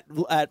over at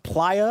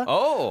Playa.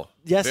 Oh,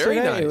 yesterday.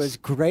 very nice. It was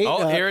great.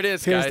 Oh, here it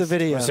is, Here's guys. the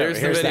video.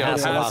 Here's the video.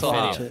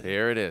 Hasselhoff video.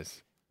 Here it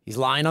is. He's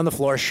lying on the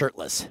floor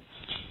shirtless.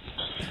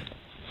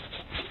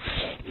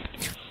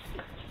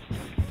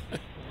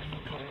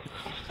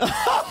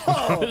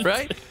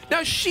 Right?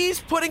 Now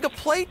she's putting a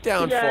plate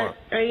down for him.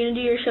 Are you gonna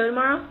do your show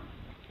tomorrow?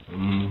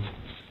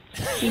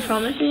 You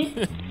promise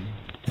me?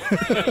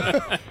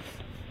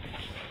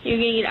 You're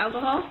gonna get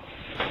alcohol?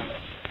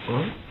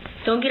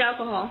 Don't get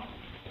alcohol.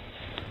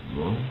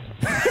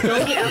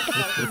 Don't get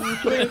alcohol. You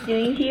see what it's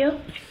doing to you?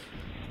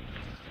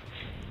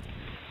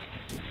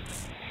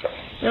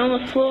 You're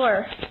on the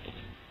floor.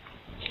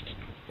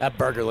 That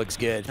burger looks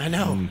good. I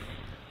know.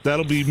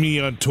 That'll be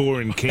me on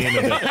tour in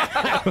Canada.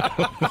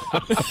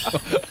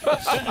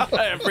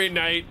 Every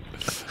night.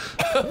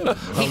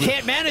 He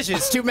can't manage it.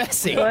 It's too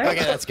messy. What? Okay,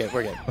 that's good.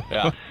 We're good.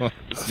 Yeah.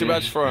 It's too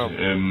much for him.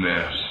 And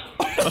mess.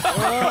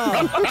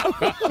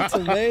 Oh, that's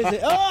amazing.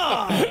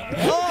 Oh!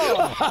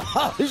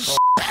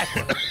 Oh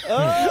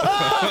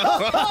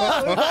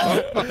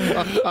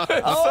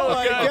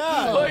my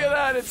God! Look at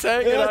that! It's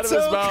hanging out of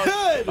his mouth.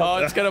 Good. Oh,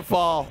 it's gonna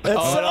fall.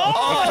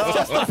 It's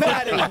just the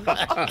patty.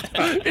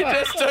 He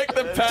just took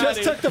the patty.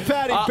 Just took the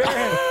patty.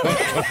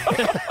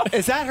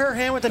 Is that her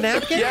hand with the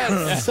napkin?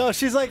 Yes. So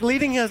she's like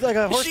leading us like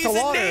a horse She's to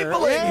water.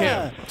 enabling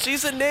him.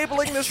 She's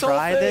enabling this whole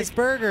Try thing. this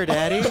burger,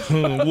 Daddy.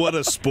 What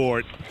a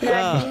sport.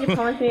 Dad, you need to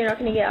promise me you're not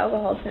going to get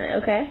alcohol tonight,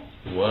 okay?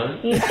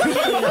 What? You need to promise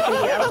me you're not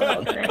going to get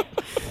alcohol tonight.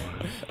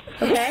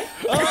 Okay?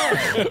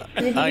 And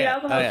if you get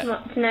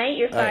alcohol tonight,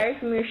 you're fired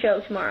from your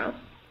show tomorrow.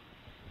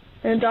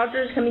 And the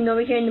doctor is coming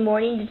over here in the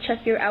morning to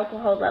check your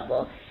alcohol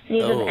level. And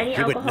if there's any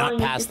he would alcohol not in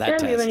your pass that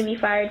system, you're test. going to be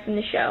fired from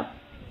the show.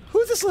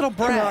 Who's this little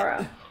brat?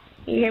 Tomorrow.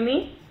 You hear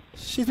me?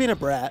 She's being a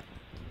brat.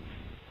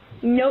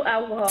 No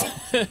alcohol.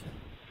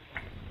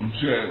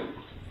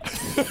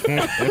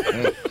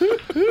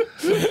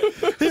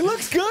 He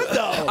looks good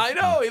though. I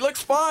know. He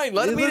looks fine.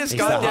 Let him eat his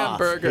goddamn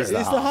burger. He's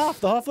the Hoff.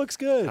 The Hoff looks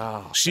good.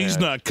 She's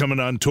not coming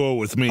on tour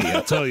with me.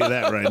 I'll tell you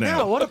that right now.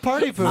 Yeah, what a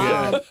party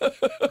food.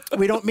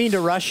 We don't mean to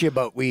rush you,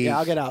 but we. Yeah,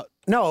 I'll get out.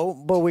 No,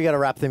 but we got to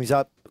wrap things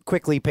up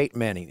quickly. Peyton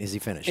Manning, is he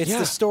finished? It's the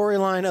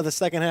storyline of the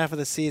second half of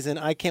the season.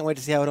 I can't wait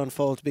to see how it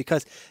unfolds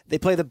because they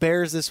play the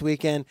Bears this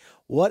weekend.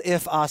 What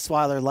if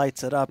Osweiler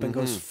lights it up and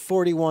goes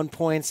 41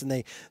 points and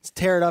they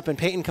tear it up and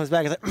Peyton comes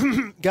back and is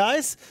like,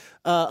 guys,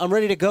 I'm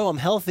ready to go. I'm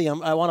healthy.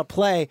 I want to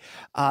play.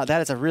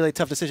 That is a really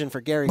tough decision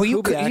for Gary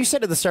Kubiak. You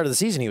said at the start of the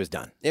season he was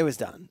done. It was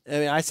done. I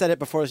mean, I said it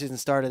before the season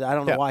started. I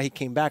don't know why he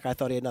came back. I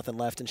thought he had nothing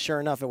left, and sure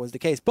enough, it was the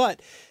case.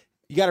 But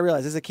you got to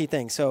realize this is a key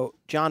thing. So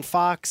John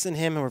Fox and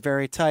him were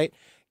very tight.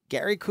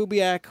 Gary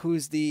Kubiak,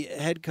 who's the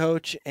head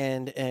coach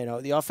and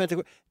the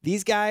offensive,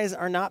 these guys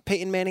are not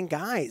Peyton Manning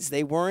guys.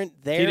 They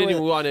weren't there. He didn't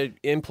even want to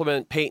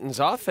implement Peyton's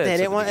offense. They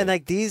didn't want, and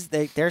like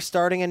they're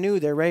starting anew.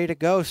 They're ready to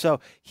go. So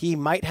he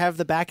might have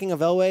the backing of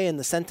Elway and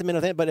the sentiment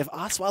of it. But if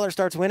Osweiler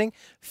starts winning,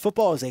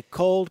 football is a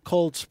cold,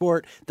 cold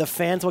sport. The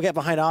fans will get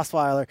behind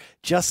Osweiler,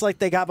 just like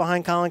they got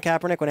behind Colin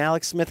Kaepernick when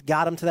Alex Smith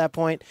got him to that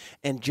point,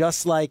 and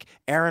just like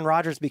Aaron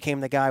Rodgers became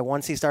the guy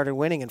once he started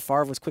winning, and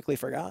Favre was quickly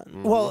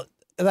forgotten. Well,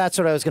 that's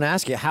what I was going to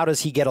ask you. How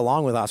does he get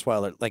along with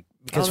Osweiler? Like,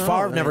 because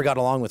Favre never got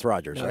along with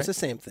Rodgers, No, right? it's the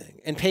same thing.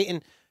 And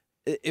Peyton,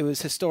 it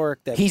was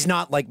historic that He's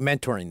not like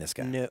mentoring this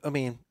guy. No, I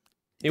mean,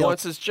 He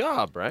wants his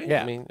job, right?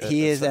 Yeah. I mean,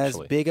 he is as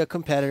essentially. big a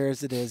competitor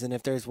as it is. And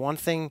if there's one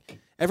thing,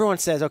 everyone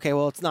says, okay,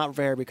 well, it's not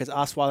fair because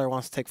Osweiler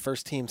wants to take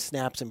first team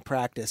snaps in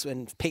practice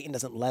and Peyton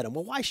doesn't let him.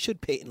 Well, why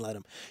should Peyton let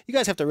him? You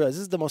guys have to realize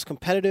this is the most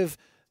competitive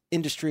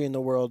industry in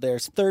the world.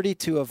 There's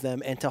 32 of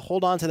them, and to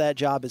hold on to that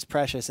job is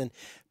precious. And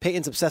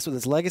Peyton's obsessed with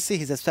his legacy.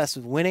 He's obsessed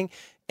with winning.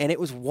 And it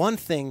was one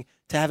thing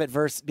to have it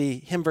be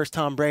him versus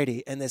Tom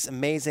Brady and this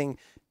amazing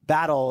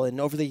battle and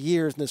over the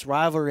years and this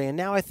rivalry. And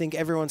now I think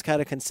everyone's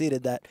kind of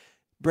conceded that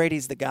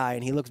Brady's the guy,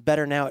 and he looks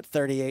better now at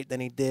 38 than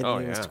he did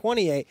when he was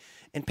 28.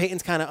 And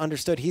Peyton's kind of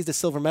understood he's the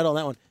silver medal on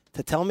that one.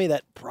 To tell me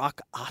that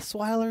Brock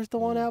Osweiler is the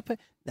one out,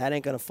 that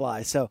ain't going to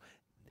fly. So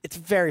it's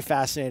very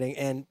fascinating,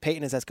 and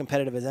Peyton is as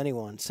competitive as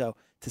anyone. So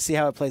to see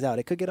how it plays out,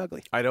 it could get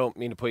ugly. I don't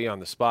mean to put you on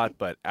the spot,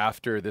 but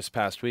after this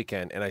past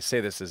weekend, and I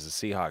say this as a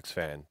Seahawks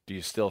fan, do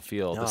you still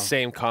feel the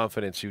same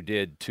confidence you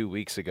did 2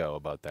 weeks ago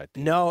about that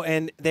team? No,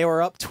 and they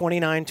were up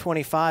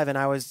 29-25, and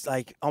I was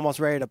like almost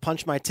ready to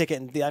punch my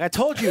ticket and be like, I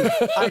told you,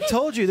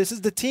 this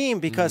is the team,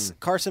 because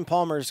Carson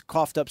Palmer's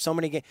coughed up so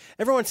many games.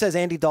 Everyone says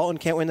Andy Dalton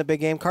can't win the big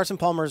game. Carson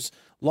Palmer's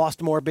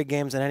lost more big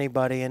games than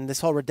anybody, and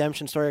this whole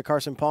redemption story of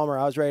Carson Palmer,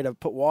 I was ready to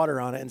put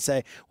water on it and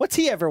say, what's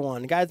he ever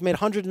won? The guy's made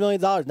 $100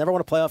 million, never won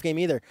a playoff game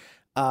either.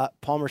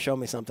 Palmer showed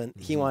me something.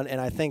 He won,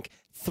 and I think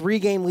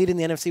 3-game lead in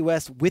the NFC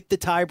West with the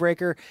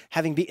tiebreaker,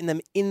 having beaten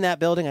them in that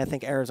building. I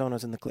think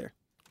Arizona's in the clear.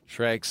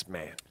 Schrags,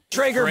 man.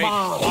 Traeger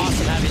bomb.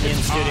 Awesome having you in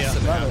studio.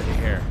 Awesome having you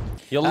here.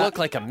 You'll look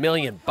like $1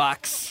 million.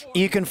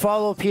 You can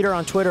follow Peter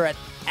on Twitter at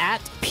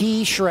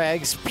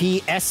 @pschrags,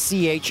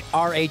 PSCHRAGS.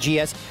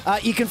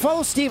 You can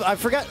follow Steve. I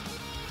forgot.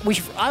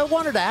 I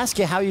wanted to ask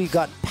you how you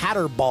got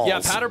Patterballs.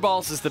 Yeah,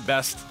 Patterballs is the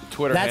best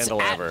Twitter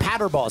handle ever. That's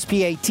Patterballs,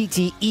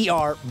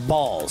 Patter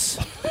balls.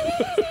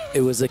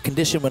 It was a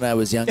condition when I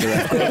was younger.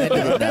 I've grown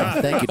into it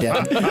now. Thank you,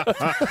 Dan.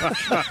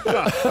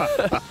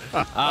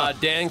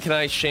 Dan, can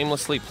I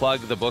shamelessly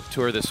plug the book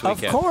tour this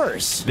weekend? Of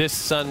course. This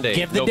Sunday.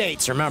 Give the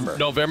dates, remember.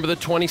 November the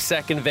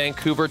 22nd,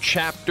 Vancouver,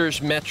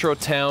 Chapters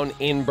Metrotown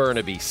in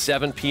Burnaby,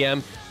 7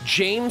 p.m.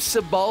 James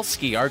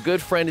Cebulski, our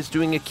good friend, is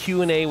doing a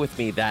Q&A with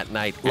me that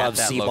night at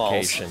that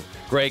location.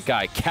 Great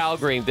guy.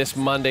 Calgary, this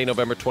Monday,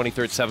 November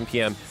 23rd, 7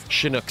 p.m.,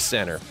 Chinook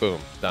Center. Boom.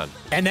 Done.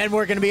 And then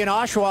we're going to be in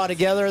Oshawa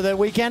together the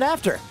weekend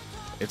after.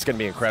 It's going to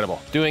be incredible.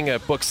 Doing a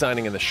book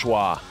signing in the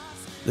Schwa.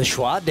 The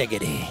Schwa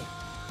Diggity.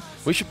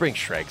 We should bring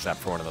Schrags up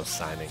for one of those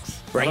signings.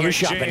 Bring your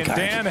shopping cart.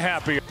 Dan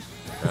happy.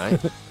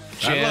 Right?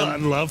 Jim, I'd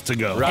love to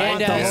go.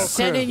 Right? And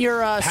send in your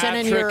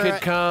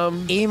could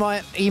come.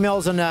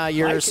 emails and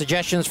your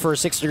suggestions for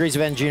 6 Degrees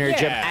of Engineer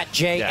Jim at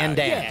Jay and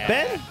Dan. Yeah.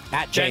 Ben?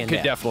 At Jay Ben and could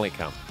Dan. definitely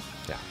come.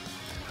 Yeah.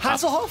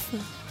 Hasselhoff?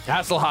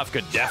 Hasselhoff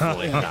could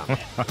definitely come.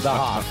 The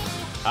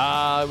Hoff.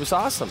 It was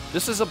awesome.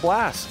 This is a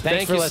blast. Thanks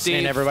Thank for you, listening,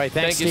 Steve. everybody.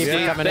 Thanks, Thank you, Steve,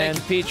 for coming Thank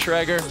in. you, Pete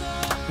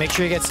Schreger. Make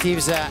sure you get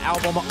Steve's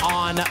album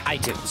on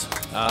iTunes.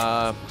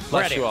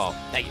 Bless you all.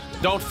 Thank you.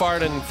 Don't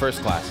fart in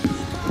first class.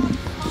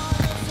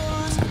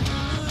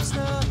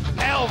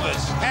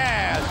 Elvis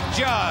has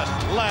just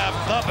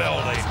left the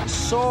building.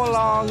 So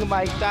long,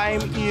 my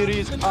time here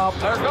is up.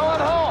 They're going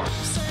home.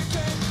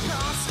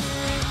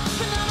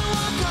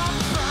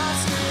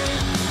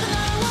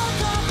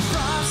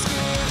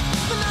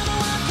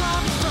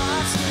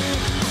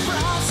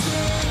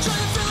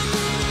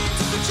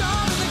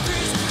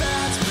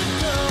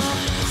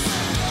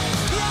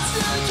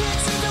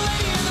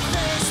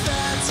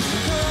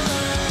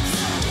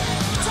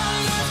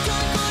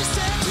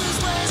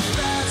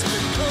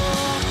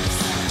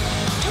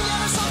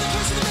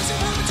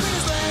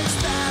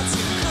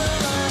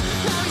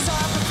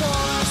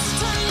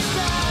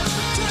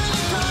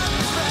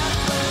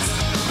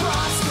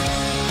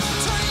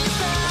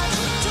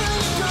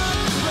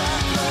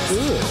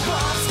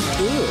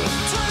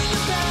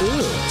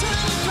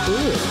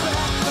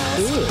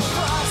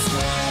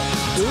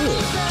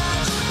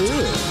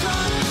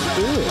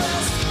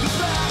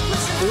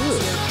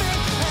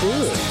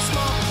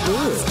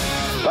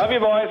 Love you,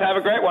 boys. Have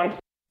a great one.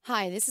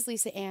 Hi, this is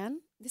Lisa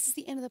Ann. This is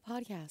the end of the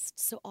podcast,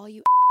 so all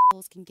you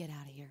assholes can get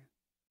out of here.